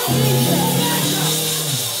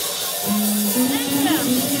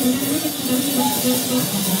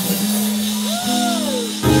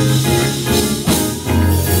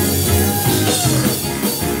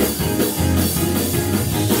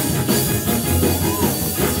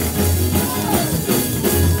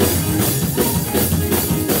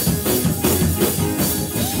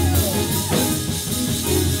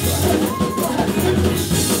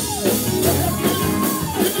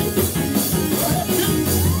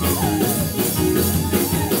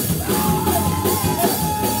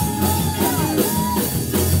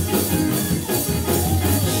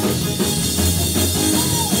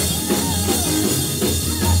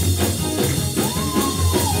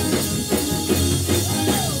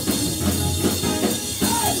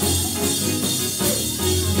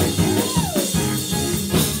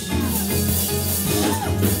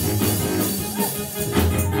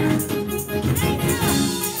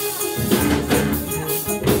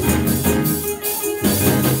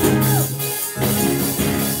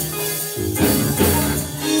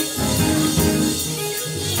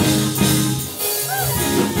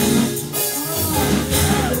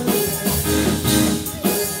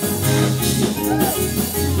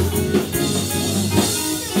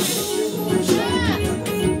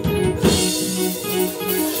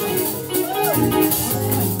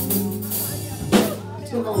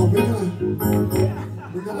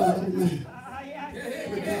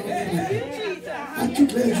 Aren't you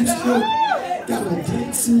glad you still got a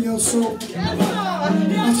dance in your soul? Aren't you?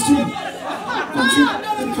 Let's eat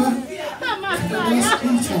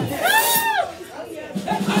up.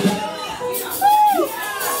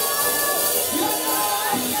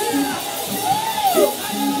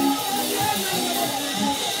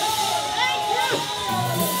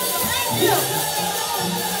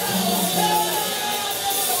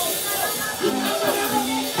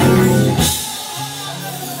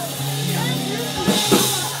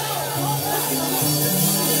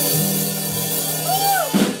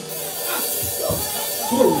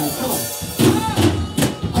 Glory to God.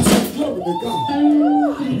 I said glory to God.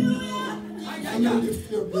 I know you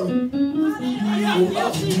feel good.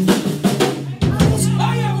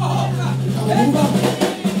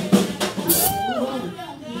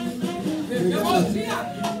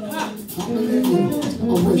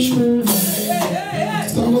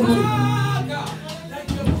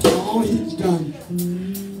 All he's done.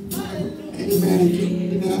 Amen.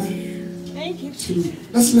 Thank you.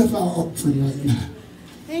 Let's lift our offering right now.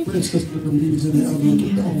 Praise God, the leaders in the elder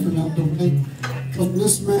get the offering out the way. Because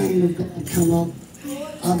this man is going to come up.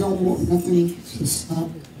 I don't want nothing to stop.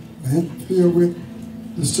 I have to feel with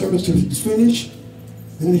the service till he's finished.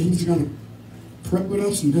 Then he's going to pray with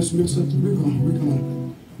us and dismiss us. We're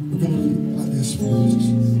going to leave like this.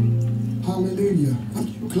 Hallelujah. I'm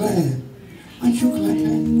so glad Aren't you glad?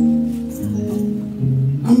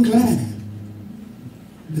 I'm glad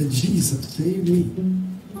that Jesus saved me.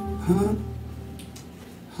 Huh?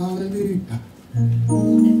 Hallelujah.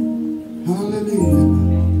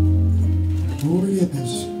 Hallelujah. Oh,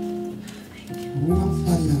 yes. Oh,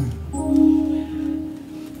 fire.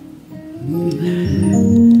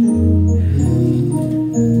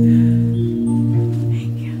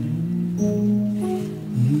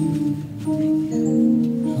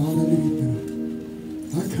 Hallelujah.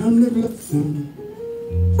 I come to bless them.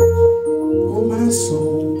 Oh, my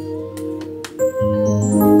soul.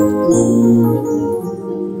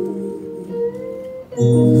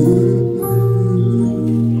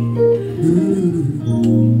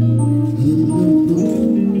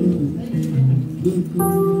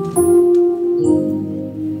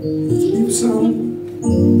 Keeps on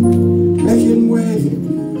making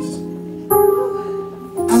waves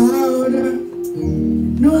out of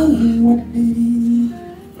no way.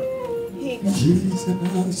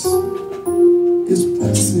 Jesus is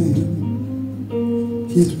blessing.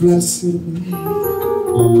 He's blessing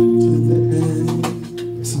to the end.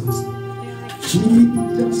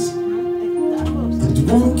 Jesus is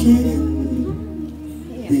walking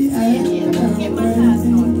the aisle.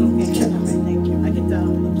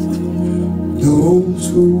 Those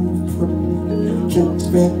who pray can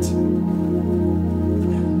expect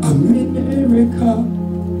a miracle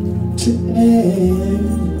today.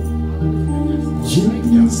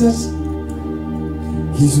 Jesus,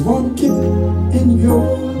 he's walking in your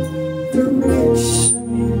direction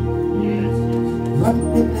right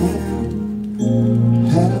now.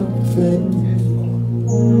 Have faith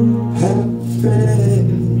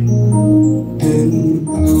in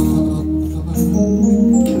God.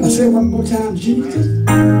 Can I say one more time? Jesus,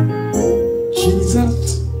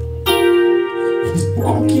 he's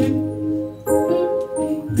walking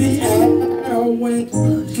the airway.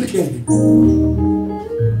 Look at him.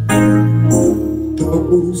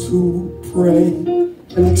 Those who pray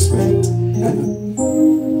can expect a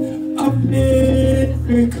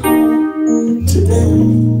miracle today.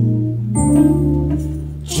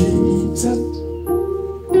 Jesus,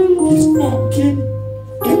 he's walking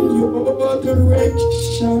in your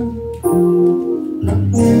direction right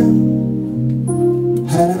now.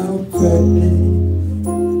 Have faith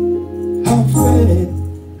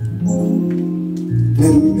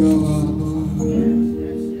in God.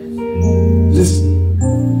 Listen.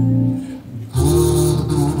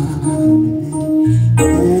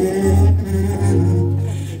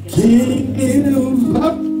 Give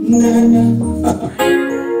up now.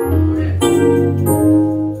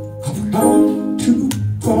 I've come too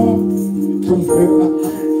far from where I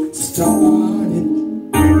started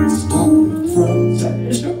from.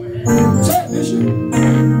 Salvation.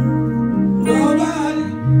 Nobody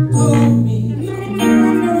told me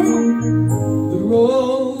the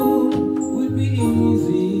road would be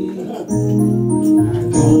easy. I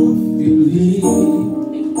don't believe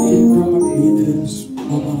it brought me this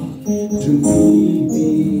far to leave me.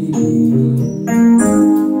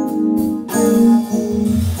 I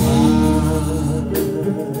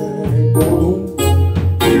don't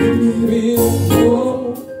feel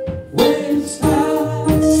no ways I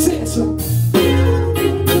said so.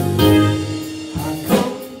 I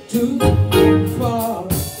come too far.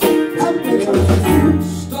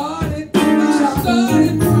 Started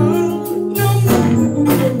from nobody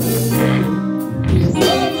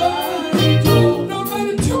told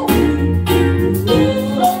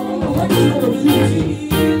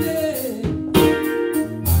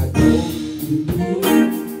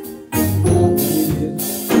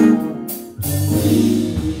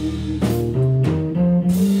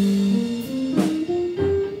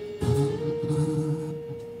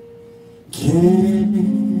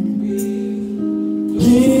Can we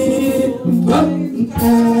give up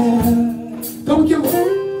now? Don't give up.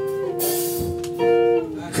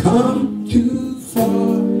 Come too far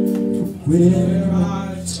from where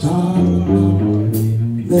I started.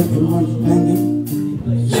 Everyone standing.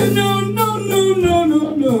 You know, no.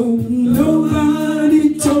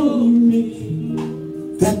 Nobody told me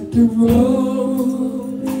that the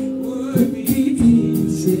road would be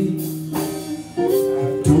easy. I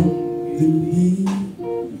don't believe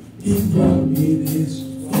he brought me this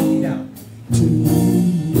far to me.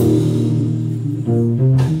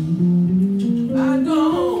 I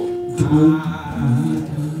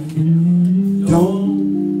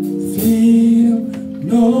don't feel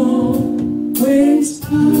no waste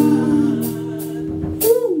time.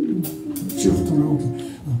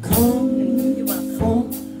 I'll come far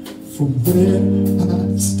from where I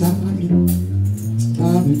started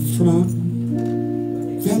from.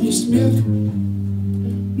 Finish asked me.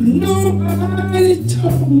 Nobody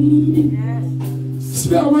told me.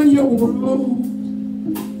 Spellman, your world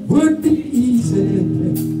would be easy.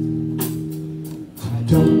 I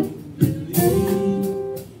don't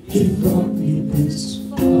believe he brought me this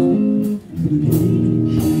far.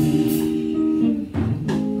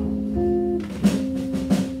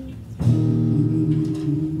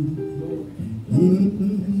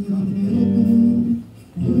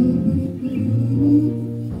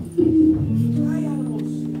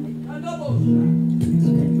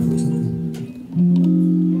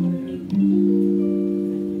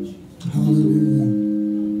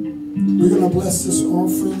 Bless this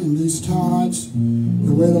offering and these tithes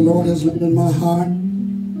the way the Lord has laid in my heart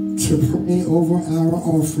to pray over our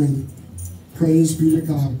offering. Praise be to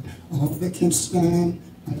God. All that can stand,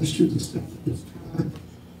 I ask you to stand this time.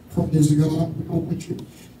 Praise God. We don't want you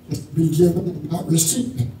to be given and not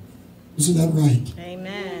receiving. Isn't that right?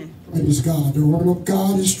 Amen. Praise God. The word of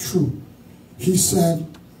God is true. He said,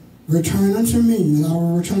 return unto me and I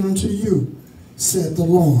will return unto you, said the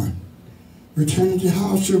Lord. Return to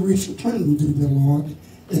how shall we return to the Lord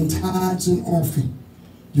in tithes and offering.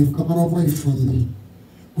 You've gone away from me.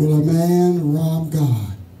 Will a man rob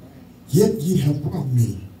God? Yet ye have robbed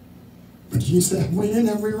me. But ye said, when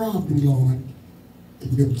have we robbed thee, Lord?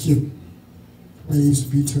 And you've given. Praise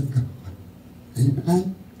be to God.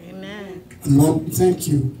 Amen. Amen. And Lord, we thank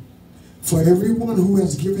you for everyone who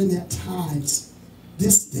has given their tithes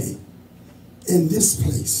this day in this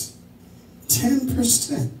place.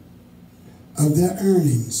 10% of their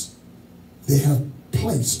earnings they have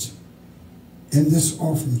placed in this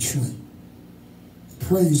offering tray.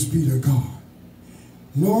 Praise be to God.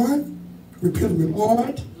 Lord, repeat me,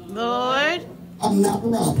 Lord. Lord, I'm not a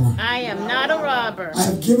robber. I am not a robber. I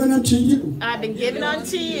have given unto you. I've been given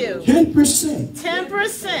unto you 10%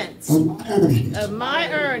 10% of my earnings. of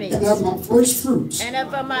my earnings And of my first fruits. and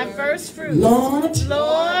of my first fruits. Lord,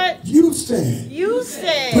 Lord, you said, you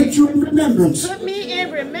said, put you in remembrance put me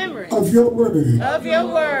in remembrance of your word. of your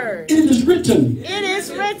word. It is written, It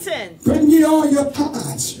is written, bring ye all your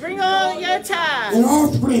tithes bring all your and tithes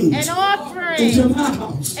offerings and offerings into my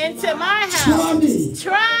house. into my Try house. me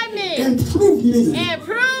Try me and prove me. and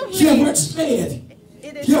prove Hear me. what said.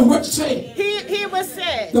 It is, Hear what said he was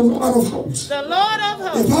said, the Lord of hosts. the Lord of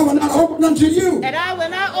If hosts, I will not open unto you and I will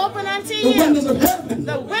not open unto the you windows of heaven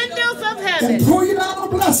the windows of and heaven pour you out a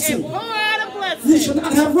and blessing, pour out a you shall blessing.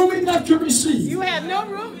 not have room enough to receive. You have no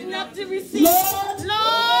room enough to receive. Lord,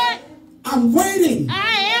 Lord, I'm waiting.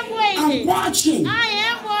 I am I'm waiting. watching I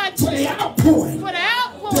am for watching the outpouring, for the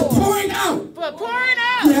the outpour, pouring out. for pouring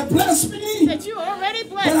You out have blessed me that you already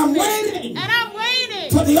but blessed I'm me. waiting And I'm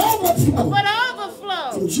waiting for the overflow. for the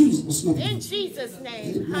overflow. In Jesus' name. In Jesus'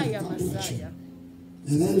 name. Amen. Hiya, God bless you. Messiah.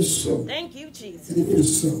 And that is so. Thank you, Jesus. It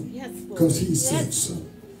is so. Yes, Lord. Because he said Yes. so.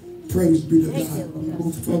 Praise be to Thank God. you, Lord.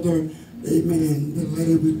 We'll go further. Amen. The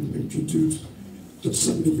later we will introduce to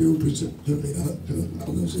some of you, present to the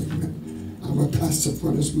others. Amen. Our pastor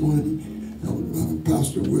for this morning,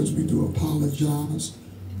 Pastor Woods, we do apologize.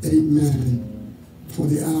 Amen. For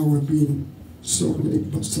the hour being so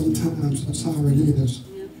late, but sometimes that's how it is.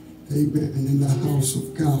 Amen. And in the house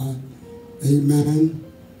of God. Amen.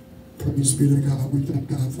 Praise be to God. We thank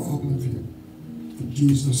God for all of you. In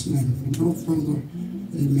Jesus' name. And no further.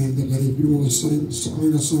 Amen. Delay. If you want to sing a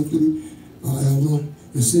song or something, Elder,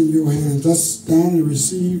 it's in your hands. Let's stand and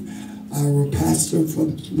receive our pastor for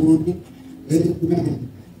this morning.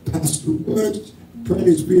 Amen. Pastor Woods.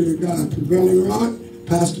 Praise be to God. Prevailing Rock.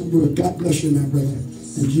 Pastor Woods. God bless you, my brother.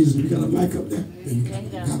 And Jesus, we got a mic up there. There you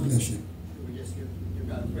go. God bless you. We just give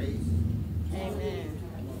God praise. Amen.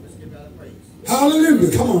 Let's give God praise.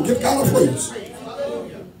 Hallelujah. Come on, give God a praise.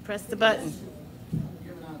 Hallelujah. Press the button.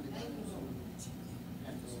 Giving out the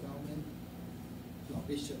Pastor Spellman, to our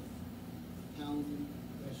Bishop Townsend,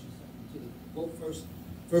 to the both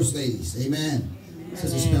first ladies. Amen.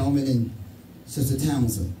 Sister Spellman and Sister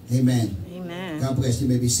Townsend. Amen. Amen. God bless you.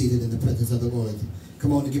 You may be seated in the presence of the Lord.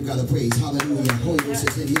 Come on and give God a praise. Hallelujah. Holy Ghost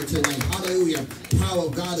is in here tonight. Hallelujah. Power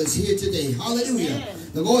of God is here today. Hallelujah.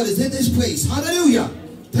 The Lord is in this place. Hallelujah.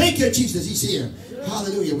 Thank you, Jesus. He's here.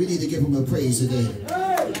 Hallelujah. We need to give him a praise today.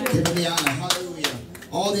 Give him the honor. Hallelujah.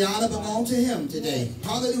 All the honor belongs to him today.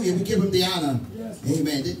 Hallelujah. We give him the honor.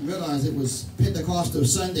 Amen. Didn't realize it was Pentecostal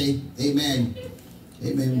Sunday. Amen.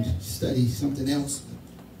 Amen. Study something else.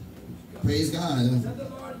 Praise God.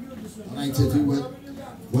 I like to do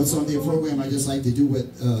what's on the program. I just like to do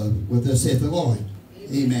what thus saith the Lord.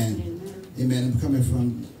 Amen. Amen. I'm coming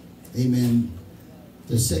from, amen,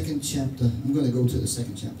 the second chapter. I'm going to go to the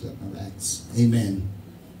second chapter of Acts. Amen.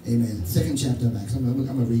 Amen. Second chapter of Acts. I'm going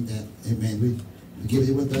to read that. Amen. Give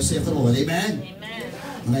it what thus saith the Lord. Amen. Amen.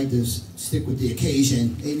 I like to stick with the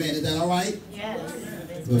occasion. Amen. Is that all right? Yes.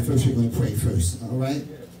 But first we're going to pray first. All right?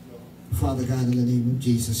 Father God, in the name of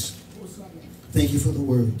Jesus, thank you for the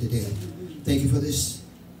word today. Thank you for this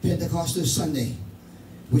Pentecostal Sunday,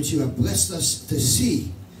 which you have blessed us to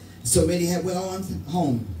see. So many have went on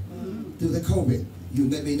home through the COVID. You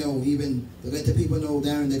let me know, even to let the people know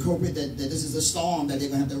down in the COVID that this is a storm that they're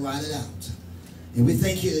going to have to ride it out. And we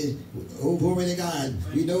thank you, oh glory to God.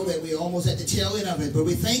 We know that we're almost at the tail end of it, but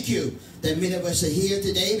we thank you that many of us are here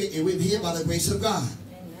today, and we're here by the grace of God.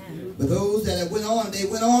 Amen. But those that have went on, they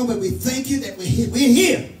went on, but we thank you that we're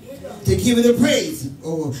here to give you the praise.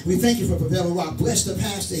 Oh, we thank you for Prevailing Rock. Bless the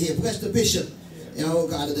pastor here, bless the bishop. And oh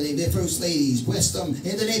God, in the name of their first ladies, bless them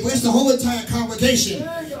in the name, bless the whole entire congregation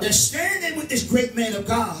that's standing with this great man of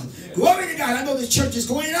God. Glory to God. I know this church is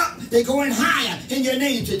going up. They're going higher in your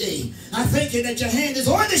name today. I thank you that your hand is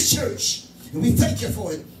on this church. And we thank you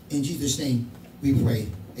for it. In Jesus' name we pray.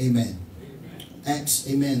 Amen. Acts,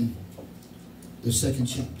 amen. The 2nd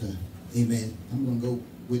chapter. Amen. I'm going to go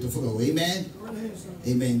with the flow. Amen.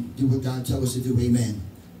 Amen. Do what God tells us to do. Amen.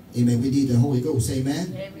 Amen. We need the Holy Ghost.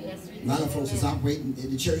 Amen. A lot of folks is operating in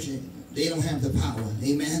the church and they don't have the power.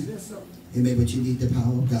 Amen. Amen. But you need the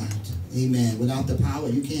power of God. Amen. Without the power,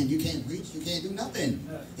 you can't preach. You can't do nothing.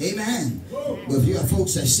 Amen. But if you have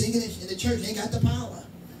folks that singing in the church, they ain't got the power.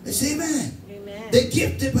 They say amen. They're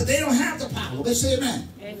gifted, but they don't have the power. Let's say amen.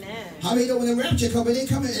 Amen. How many know when the rapture comes, they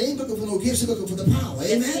come in, they ain't looking for no gifts, they're looking for the power.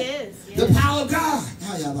 Amen. Yes, yes. The power of God.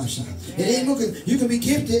 It ain't looking, you can be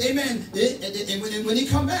gifted, amen. And when they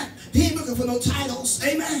come back, he ain't looking for no titles.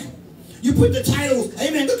 Amen. You put the titles,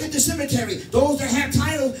 amen. Look at the cemetery. Those that have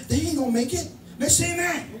titles, they ain't gonna make it. Let's say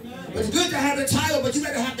amen. But it's good to have the title, but you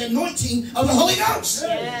better have the anointing of the Holy Ghost.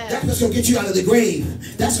 Yes. That's what's gonna get you out of the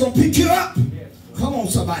grave. That's gonna pick you up. Come on,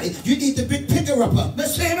 somebody. You need the big picker up.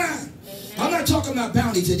 Let's say amen. I'm not talking about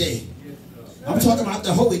bounty today. I'm talking about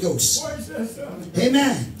the Holy Ghost.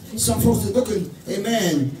 Amen. Some folks are looking,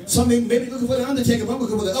 amen. Some maybe looking for the undertaker, but I'm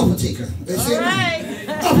looking for the upper taker. Let's say amen.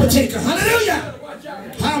 Upper taker. Hallelujah.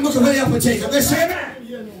 I'm looking for the upper taker. Let's say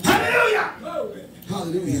amen. Hallelujah.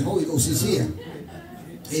 Hallelujah. Holy Ghost is here.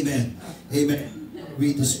 Amen. Amen.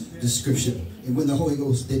 Read the scripture. And when the Holy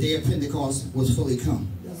Ghost, the day of Pentecost was fully come.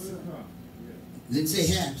 It didn't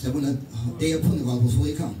say half, said when the day of Pentecost was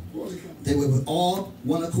fully come. They were with all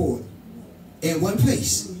one accord in one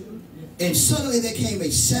place. And suddenly there came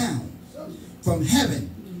a sound from heaven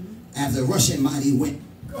as a rushing mighty wind.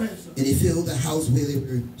 And it filled the house where they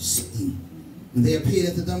were sitting. And they appeared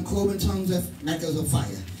unto them cloven tongues like as of fire.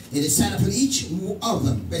 And it sat upon each of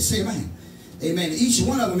them. Let's say amen. Amen. Each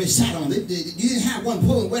one of them it sat on. You didn't have one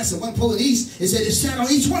pulling west and one pulling east. It said it sat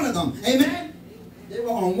on each one of them. Amen. They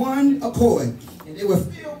were on one accord. And they were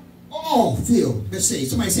filled, all filled. Let's say,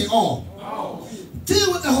 somebody say all. All.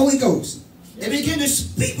 Filled with the Holy Ghost. They began to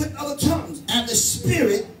speak with other tongues. And the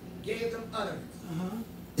Spirit gave them utterance.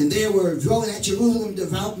 And there were dwelling at Jerusalem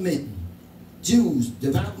devout men. Jews,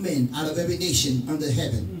 devout men out of every nation under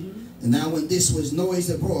heaven. And now when this was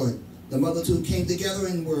noised abroad, the multitude came together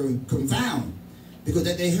and were confounded, because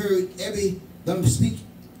that they heard every man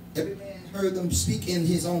heard them speak in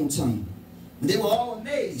his own tongue. And they were all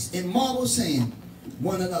amazed and marveled, saying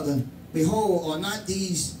one another, behold, are not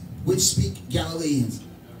these which speak Galileans?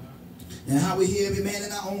 And how we hear every man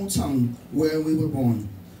in our own tongue where we were born.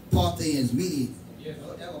 Parthians, Medes,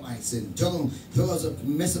 Elamites, and dwellers of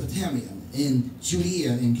Mesopotamia, in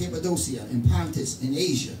Judea, in Cappadocia, in Pontus, in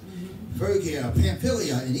Asia, Phrygia,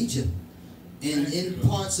 Pamphylia, and Egypt, and in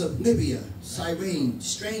parts of Libya, Cyrene,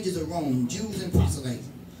 strangers of Rome, Jews and proselytes.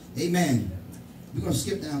 Amen. We're going to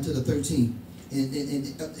skip down to the 13th. In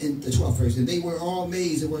the 12th verse. And they were all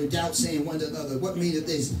amazed and were in doubt, saying one to another, what meaneth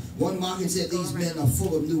this? One mocking said, these men are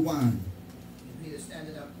full of new wine. And Peter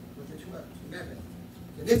standing up with the 11,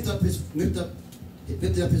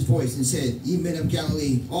 lifted up his voice and said, ye men of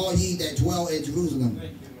Galilee, all ye that dwell at Jerusalem,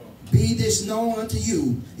 be this known unto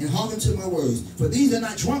you, and hearken to my words. For these are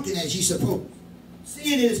not drunken as ye suppose,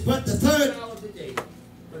 seeing it is but the 3rd hour of the day.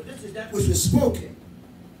 But this is that which was spoken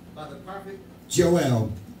by the prophet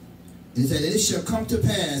Joel. And said, it shall come to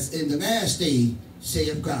pass in the last day,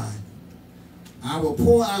 saith God, I will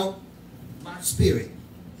pour out my spirit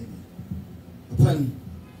upon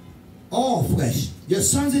all flesh. Your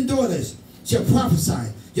sons and daughters shall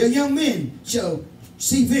prophesy. Your young men shall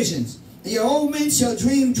see visions. And your old men shall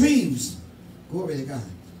dream dreams. Glory to God.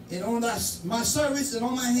 And on my servants and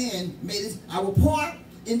on my hand, I will pour out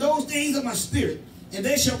in those days of my spirit. And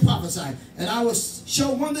they shall prophesy. And I will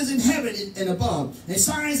show wonders in heaven and above, and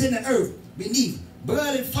signs in the earth beneath,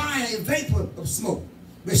 blood and fire and vapor of smoke.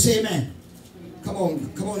 Let's say amen. Come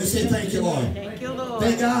on and say thank you, Lord. Thank you, Lord.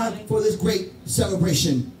 Thank God for this great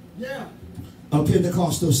celebration of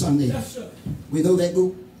Pentecostal Sunday. Yes, sir. We know that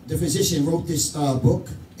Luke, the physician, wrote this book.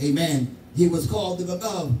 Amen. He was called the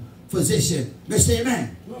beloved physician. Let's say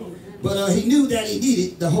amen. But he knew that he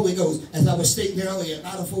needed the Holy Ghost. As I was stating earlier, a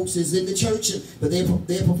lot of folks is in the church, but they're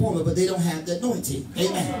performing, but they don't have the anointing.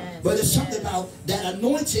 Amen. But it's something about that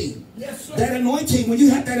anointing. That anointing, when you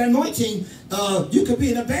have that anointing, you could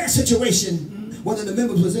be in a bad situation. One of the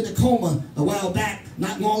members was in a coma a while back,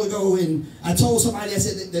 not long ago, and I told somebody, I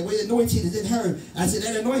said, the way the anointing is in her, I said,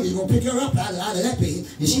 that anointing is going to pick her up out of that bed.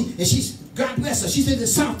 And she's, God bless her, she's in the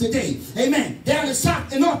South today. Amen. Down in the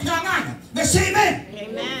South in North Carolina. Let's say amen.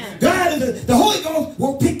 Amen. God, the Holy Ghost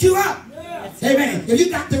will pick you up. Amen. If you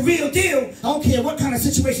got the real deal, I don't care what kind of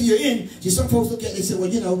situation you're in. See, some folks look at it and say, well,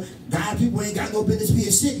 you know, God, people ain't got no business being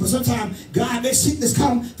sick. But sometimes God makes sickness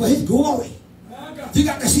come for his glory. You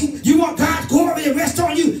got to see, you want God's glory to rest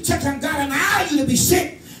on you. Sometimes God allow you to be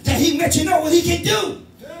sick, that he let you know what he can do.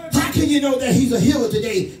 How can you know that he's a healer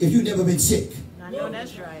today if you've never been sick? I know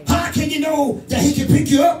that's right. How can you know that he can pick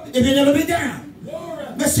you up if you've never been down?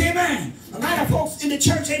 Let's say amen. A lot of folks in the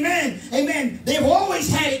church, amen, amen, they've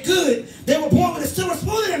always had it good. They were born with a silver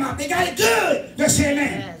spoon in their mouth. They got it good. Let's say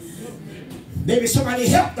amen. Yes. Maybe somebody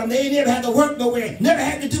helped them. They ain't never had to work nowhere. Never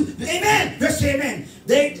had to do. Amen. Let's say amen.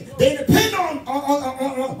 They depend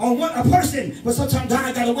on one a person, but sometimes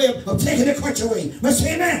God got a way of taking the crutch away. Let's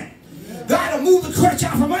say amen. God will move the crutch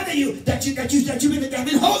out from under you that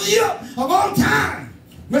been holding you up a long time.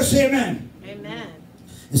 Let's say amen. Amen.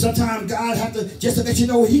 And sometimes God have to, just to let you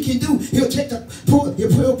know what he can do, he'll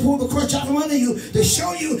pull the crutch out from under you to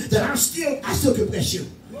show you that I still can bless you.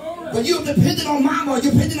 But you're dependent on mama,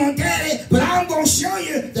 you're dependent on daddy, but I'm going to show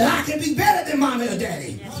you that I can be better than mama or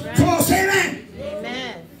daddy. Right. Come on, say amen.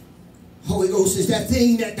 Amen. Holy Ghost is that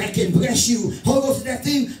thing that can bless you. Holy Ghost is that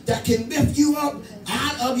thing that can lift you up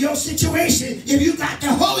out of your situation. If you got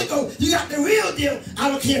the Holy Ghost, you got the real deal. I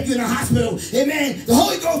don't care if you're in a hospital. Amen. The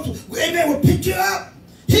Holy Ghost, amen, will pick you up,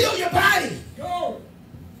 heal your body. Go.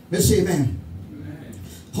 Let's say amen.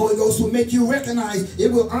 Holy Ghost will make you recognize, it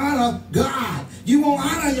will honor God. You won't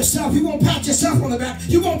honor yourself. You won't pat yourself on the back.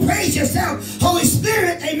 You won't praise yourself. Holy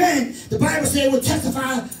Spirit, amen. The Bible says it will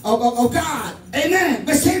testify of God. Amen.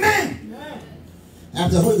 Let's say amen.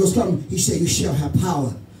 After the Holy Ghost comes, he said, you shall have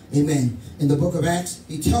power. Amen. In the book of Acts,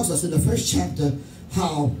 he tells us in the first chapter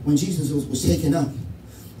how when Jesus was taken up,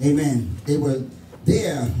 amen, they were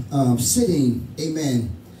there sitting, amen,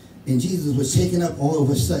 and Jesus was taken up all of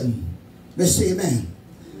a sudden. Let's say amen.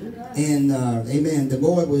 And amen, the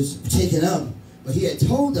Lord was taken up, but he had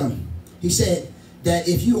told them, he said that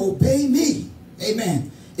if you obey me, amen,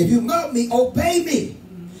 if you love me, obey me.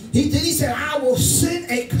 He said, I will send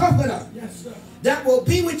a comforter that will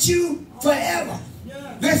be with you forever.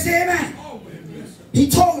 Let's say amen. He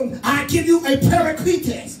told them, I give you a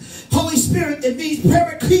paracletus. Holy Spirit, it means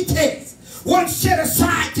paracletus, one set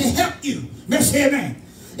aside to help you. Let's say amen.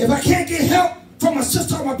 If I can't get help from a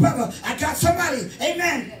sister or my brother, I got somebody,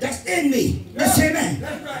 amen, that's in me. Let's say amen.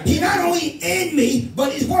 Right. He's not only in me,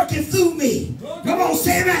 but he's working through me. Come on,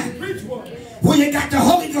 say amen. When you got the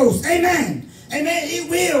Holy Ghost, amen, amen, it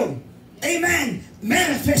will, amen,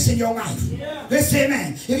 manifest in your life. Let's say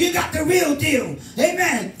amen. If you got the real deal,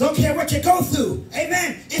 amen, don't care what you go through,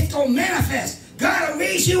 amen, it's going to manifest. God will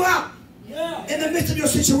raise you up in the midst of your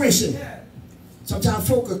situation. Sometimes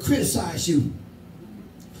folk will criticize you.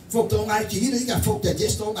 Folk don't like you. You know, you got folk that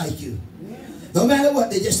just don't like you. No matter what,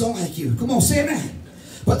 they just don't like you. Come on, say amen.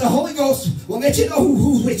 But the Holy Ghost will let you know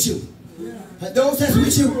who's with you. And those that's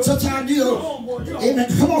with you, sometimes, you know, amen.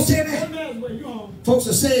 Come on, say amen. Folks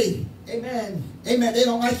are saying, amen, amen. They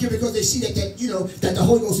don't like you because they see that you know, that the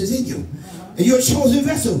Holy Ghost is in you. And you're a chosen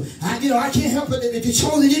vessel. I can't help it. If you're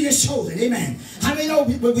chosen, you're just chosen. Amen. How many know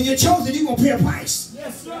when you're chosen, you're going to pay a price?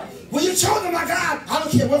 Yes, sir. When you're chosen by God, I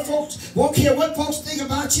don't care what folks think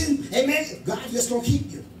about you. Amen. God just going to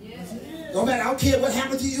keep you. Yes. No matter, I don't care what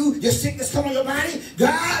happened to you, your sickness come on your body,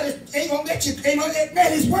 God ain't going to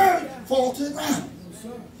let his word fall to the ground.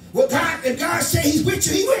 Well, if God say he's with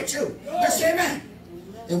you, he's with you. Let's say amen.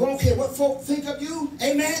 And we don't care what folk think of you.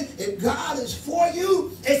 Amen. If God is for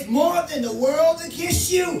you, it's more than the world against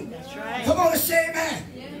you. That's right. Come on and say amen.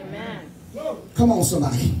 Amen. Come on,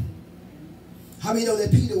 somebody. How many know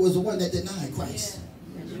that Peter was the one that denied Christ?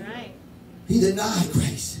 Yeah. That's right. He denied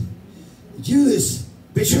Christ. Judas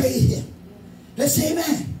betrayed him. Let's say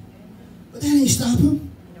amen. But that didn't stop him.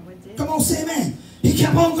 No, come on, say amen. He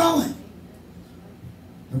kept on going.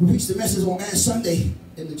 And we preached the message on last Sunday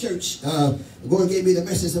in the church. The Lord gave me the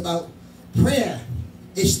message about prayer.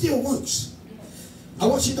 It still works. I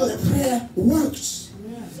want you to know that prayer works.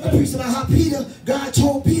 I preached about how Peter, God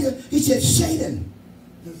told Peter, he said, Satan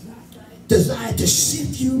desired to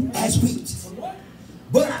sift you as wheat.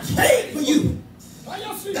 But I prayed for you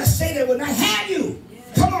that Satan would not have you.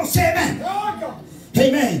 Come on, say amen.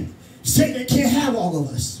 Amen. Satan can't have all of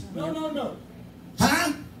us. No.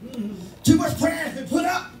 Huh? Too much prayer has been put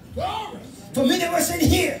up. For many of us in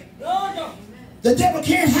here, the devil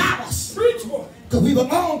can't have us. Because we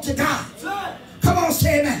belong to God. Come on,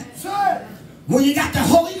 say amen. When you got the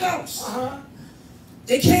Holy Ghost,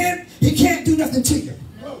 he can't do nothing to you.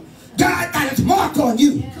 God got his mark on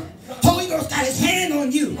you. Holy Ghost got his hand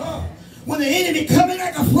on you. When the enemy coming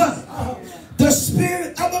like a flood, the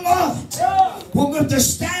Spirit of the Lord will lift the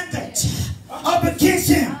standard up against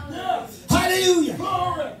him.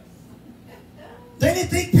 Hallelujah. They didn't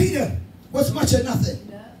think Peter was much of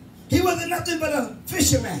nothing. He wasn't nothing but a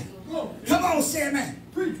fisherman. Come on, say amen.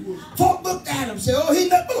 Folk looked at him and said, oh, he's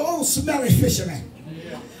nothing but an old smelly fisherman.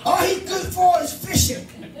 All he's good for is fishing.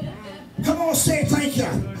 Come on, say thank you.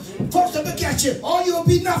 Folks will look at you. Oh, you'll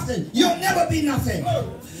be nothing. You'll never be nothing.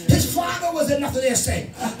 His father wasn't nothing, they'll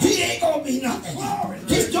say. He ain't going to be nothing.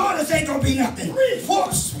 His daughters ain't going to be nothing.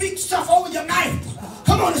 Folks speak stuff over your mouth.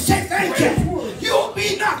 Come on and say thank you. You'll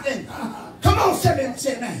be nothing. Come on,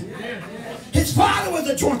 say man. His father was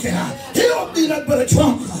a drunkard. He don't be nothing but a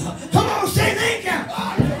drunk. Come on, say thank you.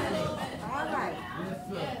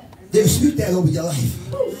 They'll speak that over your life.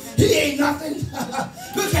 He ain't nothing.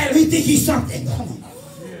 Look at him, he think he's something. Come on.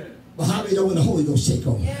 But how do you know when the Holy Ghost take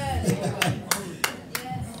over?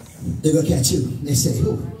 They look at you and they say,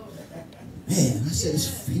 oh, man, I said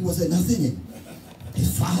he wasn't nothing and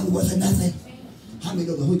his father wasn't nothing. How many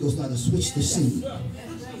know the Holy Ghost know how to switch the scene?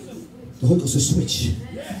 The Holy Ghost will switch.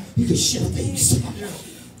 He can shift things.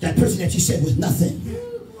 That person that you said was nothing,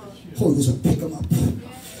 Holy Ghost will pick him up,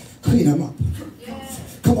 clean him up.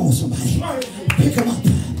 Come on, somebody. Pick him up,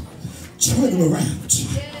 turn him around.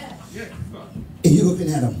 And you're looking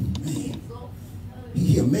at him, man,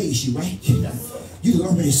 he amazed you, right? You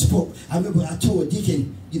already spoke. I remember I told a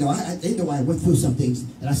deacon, you know, they know I went through some things,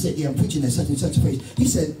 and I said, yeah, I'm preaching at such and such a place. He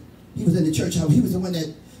said, he was in the church, he was the one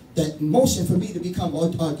that motioned for me to become,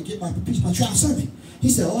 to get preach my trial sermon. He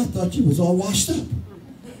said, oh, I thought you was all washed up.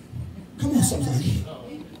 Come on, somebody.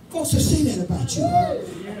 Folks will say that about you.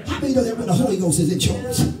 How many know that when the Holy Ghost is in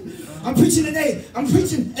charge? I'm preaching today. I'm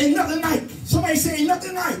preaching, ain't nothing like. Somebody say, ain't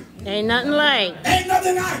nothing like. Ain't nothing like. Ain't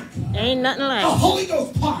nothing like. Ain't nothing like. A Holy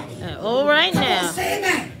Ghost party. All right Come now. on, say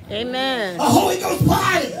amen. Amen. A Holy Ghost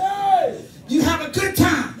party. You have a good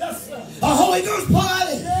time. A Holy Ghost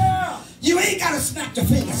party. You ain't got to snap your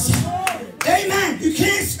fingers. Amen. You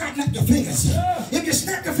can't snap your fingers. If you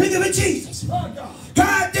snap your finger with Jesus,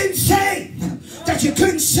 God didn't say that you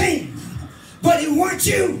couldn't sing, but he wants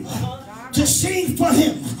you to sing for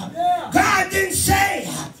him. God didn't say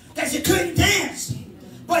that you couldn't dance,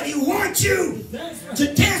 but he wants you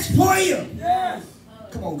to dance for you.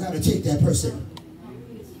 Come on, God will take that person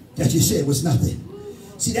that you said was nothing.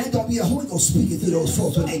 See, that don't be the Holy Ghost speaking through those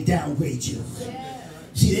folks when they downgrade you.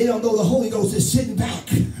 See, they don't know the Holy Ghost is sitting back.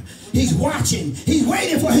 He's watching. He's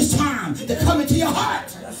waiting for his time to come into your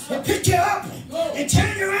heart and pick you up and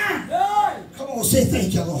turn you around. Come on, say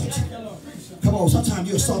thank you, Lord. Come on, sometimes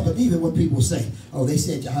you'll start believing what people say. Oh, they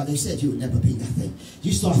said you would never be nothing.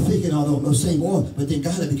 You start thinking all those same words, but then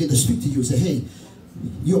God will begin to speak to you and say, hey,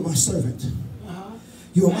 you're my servant.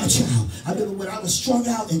 You are my child. I remember when I was strung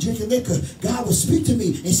out and drinking liquor, God would speak to me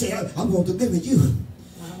and say, I'm going to deliver you.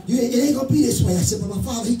 It ain't going to be this way. I said, well, my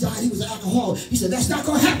father, he died. He was an alcoholic. He said, that's not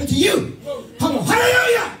going to happen to you. Come on.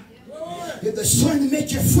 Hallelujah. If the Son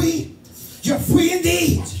makes you free, you're free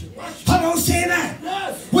indeed. Come on, say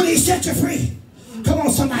that. When he set you free. Come on,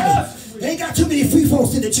 somebody. They ain't got too many free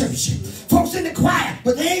folks in the church. Folks in the choir,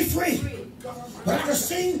 but they ain't free. But I can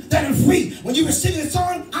sing that I'm free. When you were singing the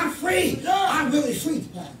song, I'm free. I'm really free.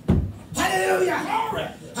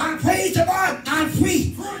 Hallelujah. I praise the Lord. I'm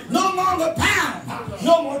free. No longer bound.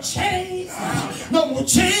 No more chains. No more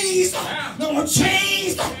chains. No more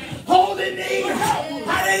chains holding me.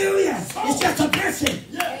 Hallelujah. It's just a blessing.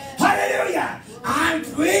 Hallelujah. I'm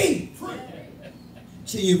free.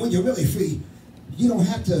 See, when you're really free, you don't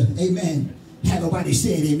have to, amen, have nobody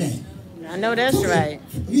saying amen. I know that's right.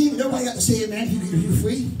 Nobody got to say amen if you're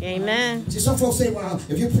free. Amen. See, some folks say, well,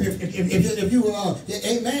 if you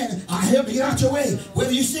amen, I help you get out your way.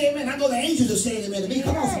 Whether you say amen, I know the angels are saying amen to me.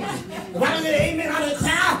 Come on, somebody. If I don't get an amen out of the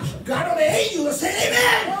crowd, I know the angels are saying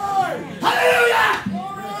amen.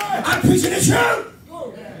 Hallelujah. I'm preaching the truth.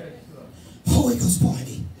 Holy Ghost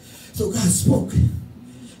party. So God spoke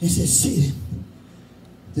and said, Satan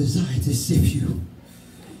desired to sift you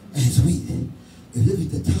as wheat. If you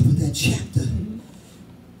look at the top of that chapter,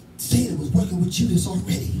 Satan was working with Judas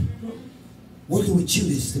already. Working with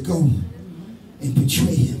Judas to go and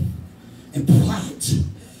betray him and plot.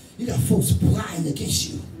 You got folks plotting against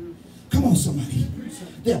you. Come on, somebody.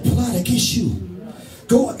 They're plotting against you.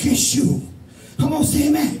 Go against you. Come on, say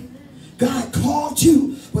amen. God called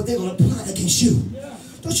you, but they're going to plot against you.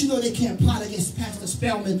 Don't you know they can't plot against Pastor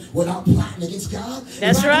Spellman without plotting against God?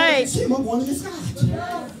 That's right. If I go against him, I'm going against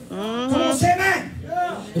God. Come on, say amen.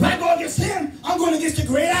 If I go against him, I'm going against the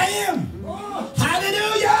great I am.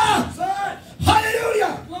 Hallelujah.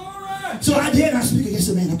 Hallelujah. So I dare not speak against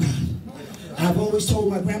the man of God. I've always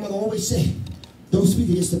told, my grandmother always said, don't speak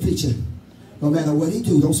against the preacher. No matter what he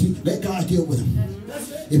do, don't speak. Let God deal with him.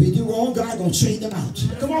 If he do wrong, God gonna straighten them out.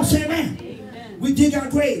 Come on, say amen. We dig our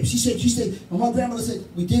graves. She said, my grandmother said,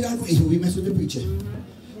 we dig our graves when we mess with the preacher.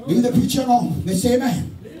 Leave the preacher alone. Let's say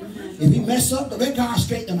amen. If he mess up, let God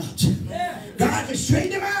straighten him out. God can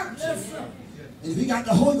straighten him out. And if he got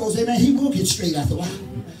the Holy Ghost, amen, he will get straight after a while.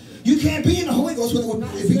 You can't be in the Holy Ghost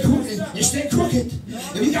if he crooked and stay crooked.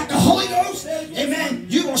 If you got the Holy Ghost, amen,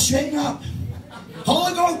 you're going to straighten up.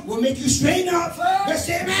 Holy Ghost will make you straighten up. Let's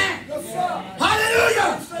say amen.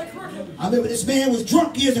 Hallelujah. I remember this man was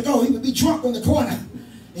drunk years ago. He would be drunk on the corner.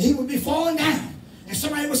 And he would be falling down. And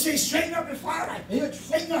somebody would say, straighten up and fall right. And he would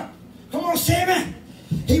straighten up. Come on, say amen.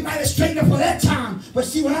 He might have straightened up for that time. But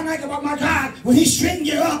see, what I like about my God, when he straightened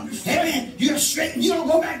you up, amen, you're straightened. You don't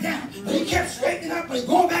go back down. But he kept straightening up, but he's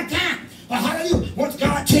going back down. But hallelujah. Once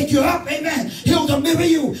God take you up, amen, he'll deliver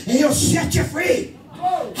you and he'll set you free.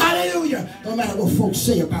 Hallelujah. No matter what folks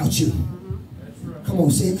say about you. Come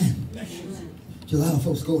on, say amen. A lot of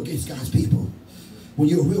folks go against God's people. When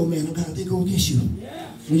you're a real man of God, they go against you.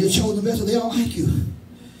 When you're chosen vessel, they don't like you.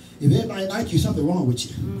 If everybody like you, something wrong with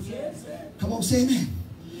you. Come on, say amen.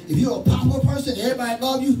 If you're a popular person, everybody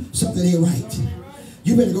love you, something ain't right.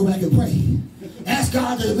 You better go back and pray. Ask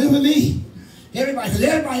God to deliver me. Everybody, because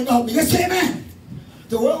everybody love me. Let's say amen.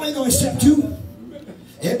 The world ain't going to accept you.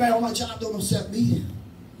 Everybody on my job don't accept me.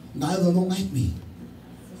 Neither of them don't like me.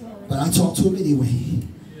 But I talk to them anyway.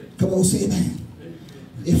 Come on, say amen.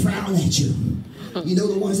 They frown at you. You know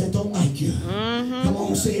the ones that don't like you. Come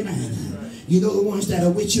on, say amen. You know the ones that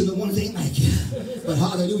are with you, the ones that ain't like you. But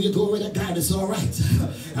hallelujah, glory to God, it's all right.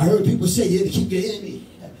 I heard people say you need to keep your enemy.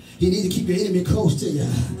 You need to keep your enemy close to you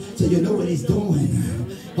so you know what he's doing.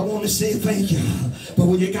 I want to say thank you. But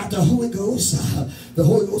when you got the Holy Ghost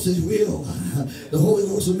is real. The Holy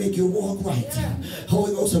Ghost will make you walk right.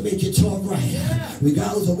 Holy Ghost will make you talk right.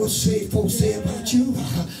 Regardless of what folks say about you,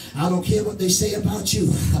 I don't care what they say about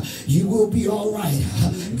you. You will be all right.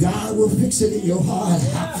 God will fix it in your heart.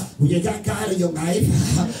 When you got God in your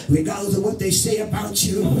life, regardless of what they say about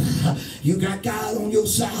you, you got God on your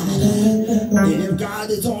side. And if God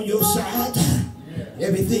is on your side,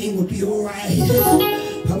 everything will be all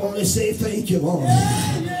right. Come on and say thank you, Lord.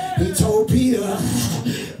 He told Peter,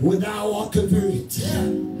 when thou art converted,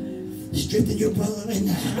 strengthen your brother in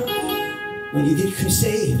when you get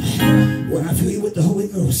saved, when I fill you with the Holy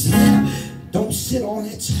Ghost, don't sit on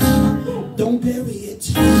it, don't bury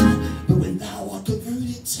it, but when thou art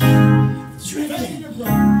converted, strengthen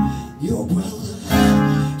your brother.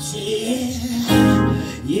 Say,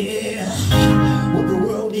 yeah, what the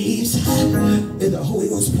world needs is the Holy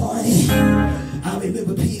Ghost party. I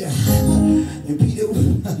remember Peter, and Peter,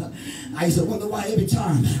 I used to wonder why every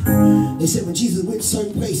time they said when Jesus went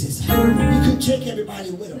certain places, he couldn't take everybody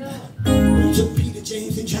with him. But he took Peter,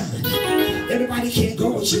 James, and John. Everybody can't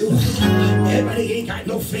go with you. Everybody ain't got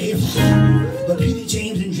no faith. But Peter,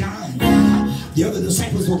 James, and John, the other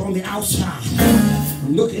disciples were on the outside,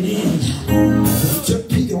 looking in. But he took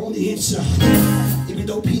Peter on the inside. Even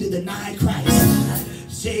though Peter denied Christ,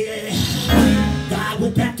 say, God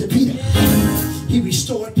went back to Peter. He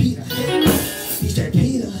restored Peter. He said,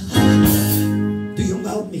 Peter, do you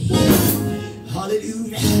love me?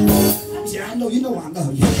 Hallelujah. He said, I know you know I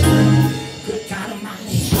love you. Good God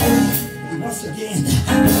Almighty. And once again,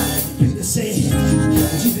 Peter said,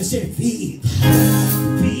 Jesus said, feed,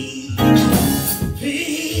 feed,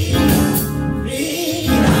 feed, feed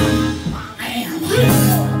my lamb.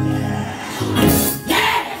 Yeah.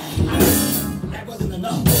 That wasn't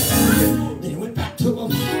enough. Then he went back to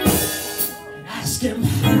him. Him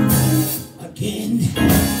again.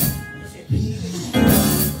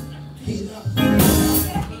 Peter,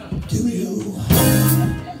 do you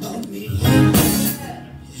love me?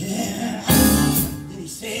 Yeah. Then he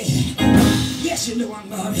said, yes, you know I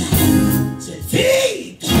love you. He said,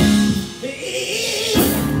 feed, feed,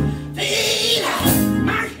 feed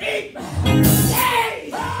my sheep.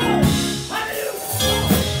 Yay! Hallelujah!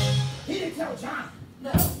 He didn't tell John,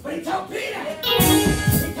 no, but he told Peter.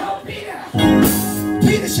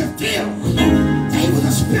 feel that he was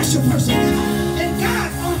a special person. And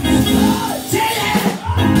God said,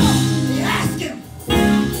 he asked him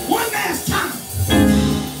one last time,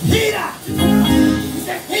 Peter. He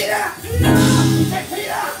said, Peter. He said,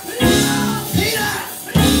 Peter. Peter,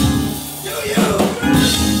 do you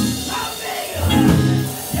love me?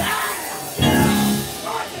 Yeah.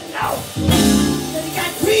 Lord, you know that he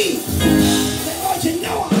got greed. He said, Lord, you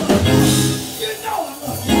know I love you. You know I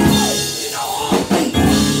love you. You know all things.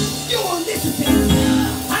 You won't listen to me.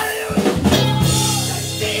 Hallelujah. The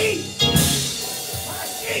seed. My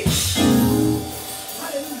sheep.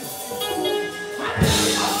 Hallelujah.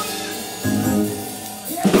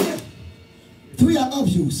 Hallelujah. 3 I love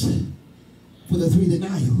yous for the 3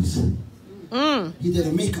 denials. He did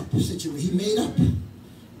a makeup situation. He made up.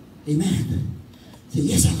 Amen. He said,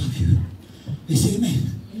 yes, I love you. They say, amen.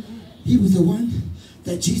 He was the one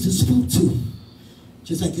that Jesus spoke to.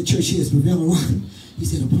 Just like the church here is Prevailing Rock. He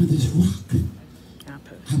said, upon this rock,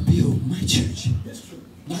 I build my church.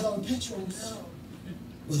 Not on Petros,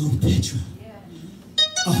 but on Petra.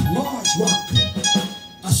 A large rock.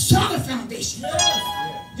 A solid foundation.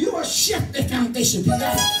 You are shift the foundation,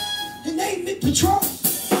 Peter. His name is Petros.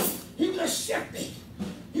 He was a shepherd.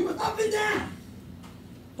 He was up and down.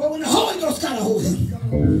 But when the Holy Ghost got a hold of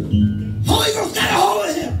him, Holy Ghost got a hold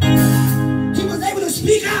of him, he was able to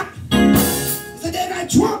speak up. So they're not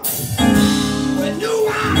drunk with new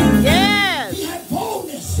wine. Yes. He had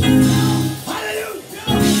boldness. Hallelujah.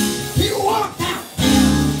 He walked out. He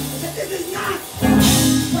said, this is not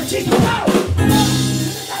what Jesus wrote.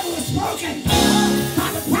 This is not what was spoken by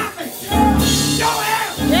the prophet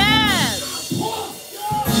Joel. Yes. Pour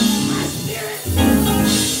my spirit on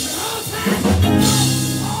all flesh.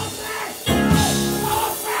 All flesh. All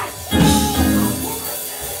flesh. I'll pour my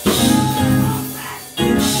spirit on all flesh.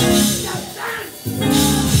 The son,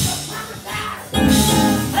 the prophesy.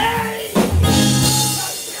 Hey,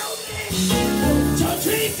 the building, the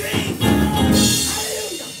dream.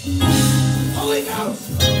 Hallelujah. Holy Ghost.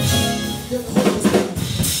 Give the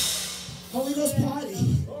Holy Ghost party.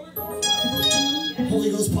 Holy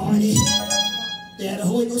Ghost party. They had a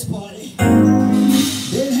Holy Ghost party.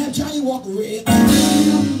 They didn't have Johnny Walker Red.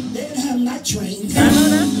 They didn't have Night Train. They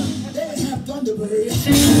didn't have Thunderbird.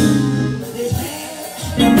 But they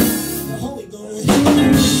had the Holy Ghost. After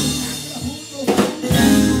the Holy Ghost,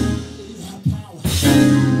 you have power.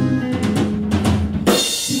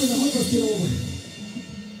 See, when the Holy Ghost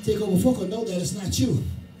take over, folk will know that it's not you.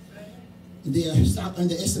 And they'll stop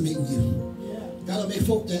underestimating you. God will make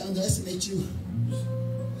folk that underestimate you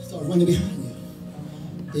start running behind you.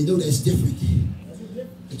 They know that it's different.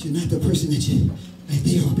 That you're not the person that you, like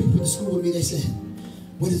they are. People in school with me, they said,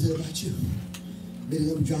 what is it about you? Been a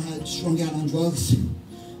little dry, strung out on drugs.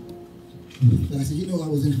 But I said, you know, I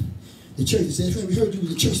was in the church. They said, we heard you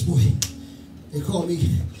was a church boy. They called me.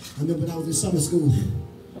 I remember when I was in summer school. I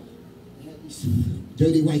had these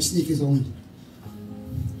dirty white sneakers on.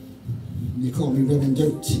 And they called me Reverend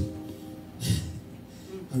Dirt.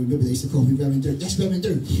 I remember they used to call me Reverend Dirt. That's Reverend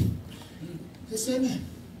Dirt. I said, man.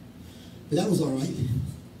 But that was all right.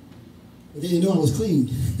 But they didn't know I was clean.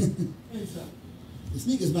 The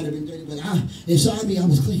sneakers might have been dirty, but inside me, I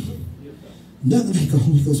was clean. Nothing like a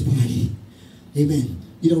Holy Ghost party. Amen.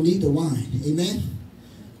 You don't need the wine. Amen.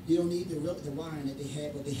 You don't need the wine that they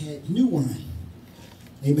had, but they had new wine.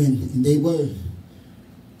 Amen. And they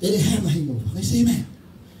didn't have a hangover. They say, amen.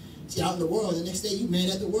 See, out in the world, the next day you mad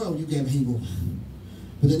at the world, you have a hangover.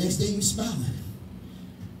 But the next day you smiling.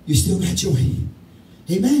 You still got joy.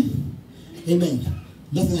 Amen. Amen.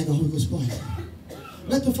 Nothing like a Holy Ghost party.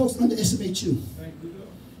 Let the folks underestimate you.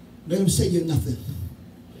 Let them say you're nothing.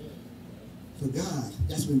 For God,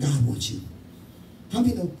 that's when God wants you. How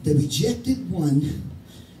many know the rejected one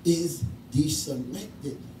is the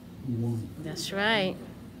selected one? That's right.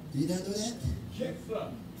 Did you not know that?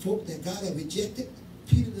 Folk that God had rejected,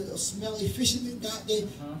 Peter the smelly fisherman, God,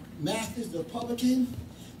 Matthew the publican,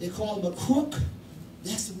 they call him a crook.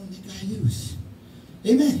 That's the one that God used.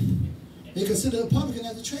 Amen. They consider the publican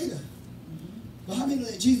as a traitor. But how many know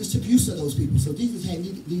that Jesus took use of those people? So Jesus had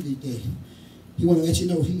needed day. He wanted to let you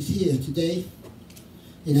know he's here today.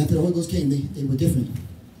 And after the Holy Ghost came, they were different.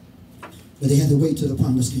 But they had to wait till the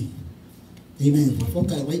promise came. Amen. Folk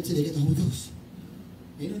got to wait till they get the Holy Ghost.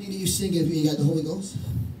 You don't need to use singing if you ain't got the Holy Ghost.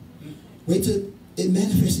 Wait till it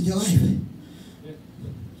manifests in your life.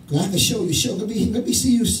 Because I can show you. Let me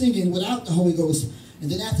see you singing without the Holy Ghost. And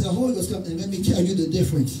then after the Holy Ghost comes, and let me tell you the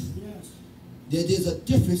difference. There's a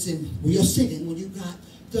difference in when you're singing when you got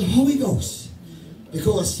the Holy Ghost.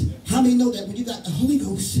 Because how many know that when you got the Holy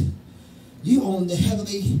Ghost, you on the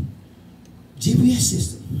heavenly GPS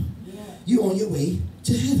system. You on your way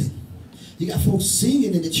to heaven. You got folks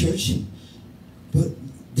singing in the church, but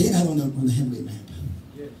they're not on the heavenly map.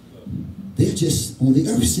 They're just on the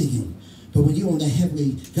earth singing. But when you're on the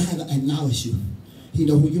heavenly, God acknowledges you. He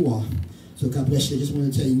knows who you are. So God bless you. I just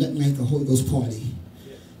want to tell you, nothing like a Holy Ghost party.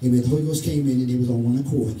 Amen. The Holy Ghost came in and it was on one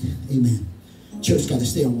accord. Amen. Church got to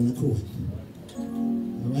stay on one accord.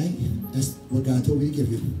 All right? That's what God told me to give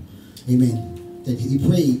you. Amen. That he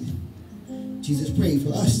prayed. Jesus prayed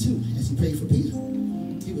for us too, as he prayed for Peter.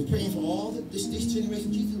 He was praying for all this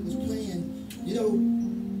generation. Jesus was praying. You know,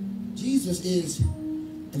 Jesus is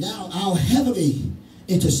now our heavenly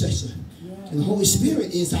intercessor. And the Holy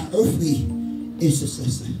Spirit is our earthly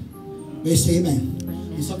intercessor. May I say amen.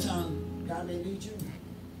 And sometimes God may lead you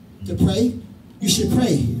to pray. You should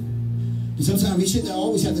pray. And sometimes we shouldn't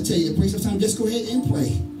always have to tell you to pray. Sometimes just go ahead and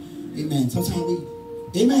pray. Amen. Sometimes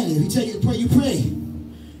amen. If he tell you to pray, you pray.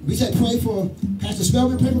 If he said pray for Pastor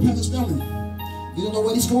Spellman, pray for Pastor Spellman. You don't know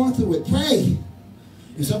what he's going through with. Pray.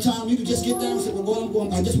 And sometimes you can just get down and say, well,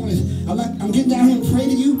 Lord, I'm getting down here and pray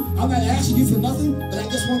to you. I'm not asking you for nothing, but I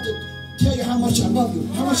just want to tell you how much I love you,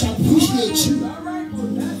 how much I appreciate you.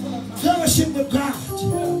 Fellowship with God.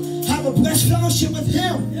 Have a blessed fellowship with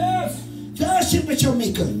him. Fellowship with your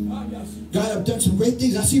maker. God has done some great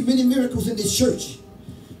things. I see many miracles in this church.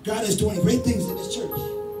 God is doing great things in this church.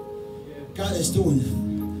 God is doing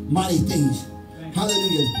mighty things.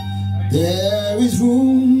 Hallelujah. There is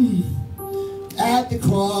room at the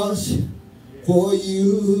cross for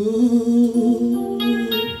you.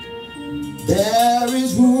 There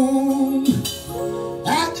is room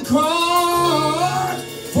at the cross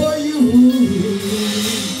for you.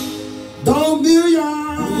 Though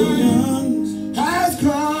millions has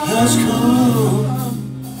come,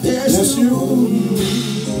 there's room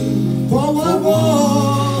for one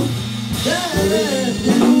more. There's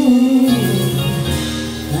room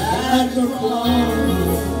at the cross.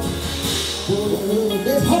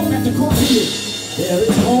 There's hope at the cross here. There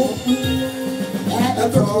is hope at the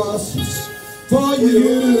cross for you.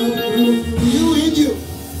 You and you.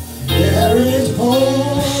 There is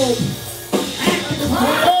hope at the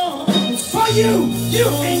cross for you. You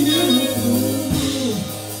and you.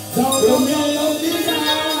 Though million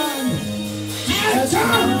has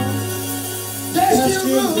come, there's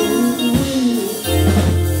still room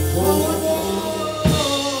for one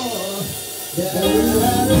more. There is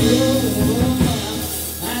room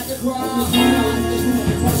at the cross.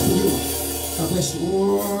 God bless you.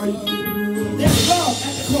 There's love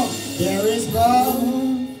at the cross. There is love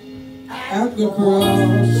at the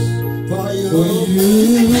cross for you.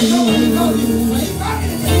 You think they know what they know you.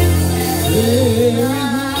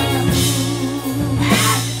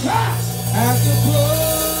 At the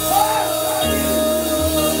cross for you.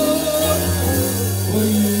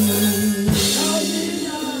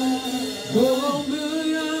 Go on,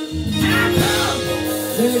 million.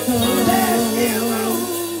 They come. There's still room.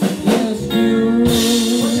 There's still room.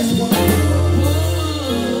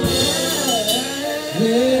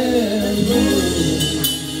 There's room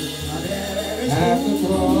at the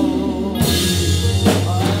cross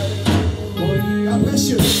for you. God bless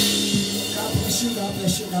you. God bless you. God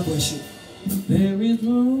bless you. God bless you. There is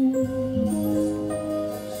room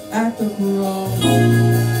at the cross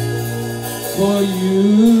for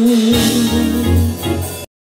you.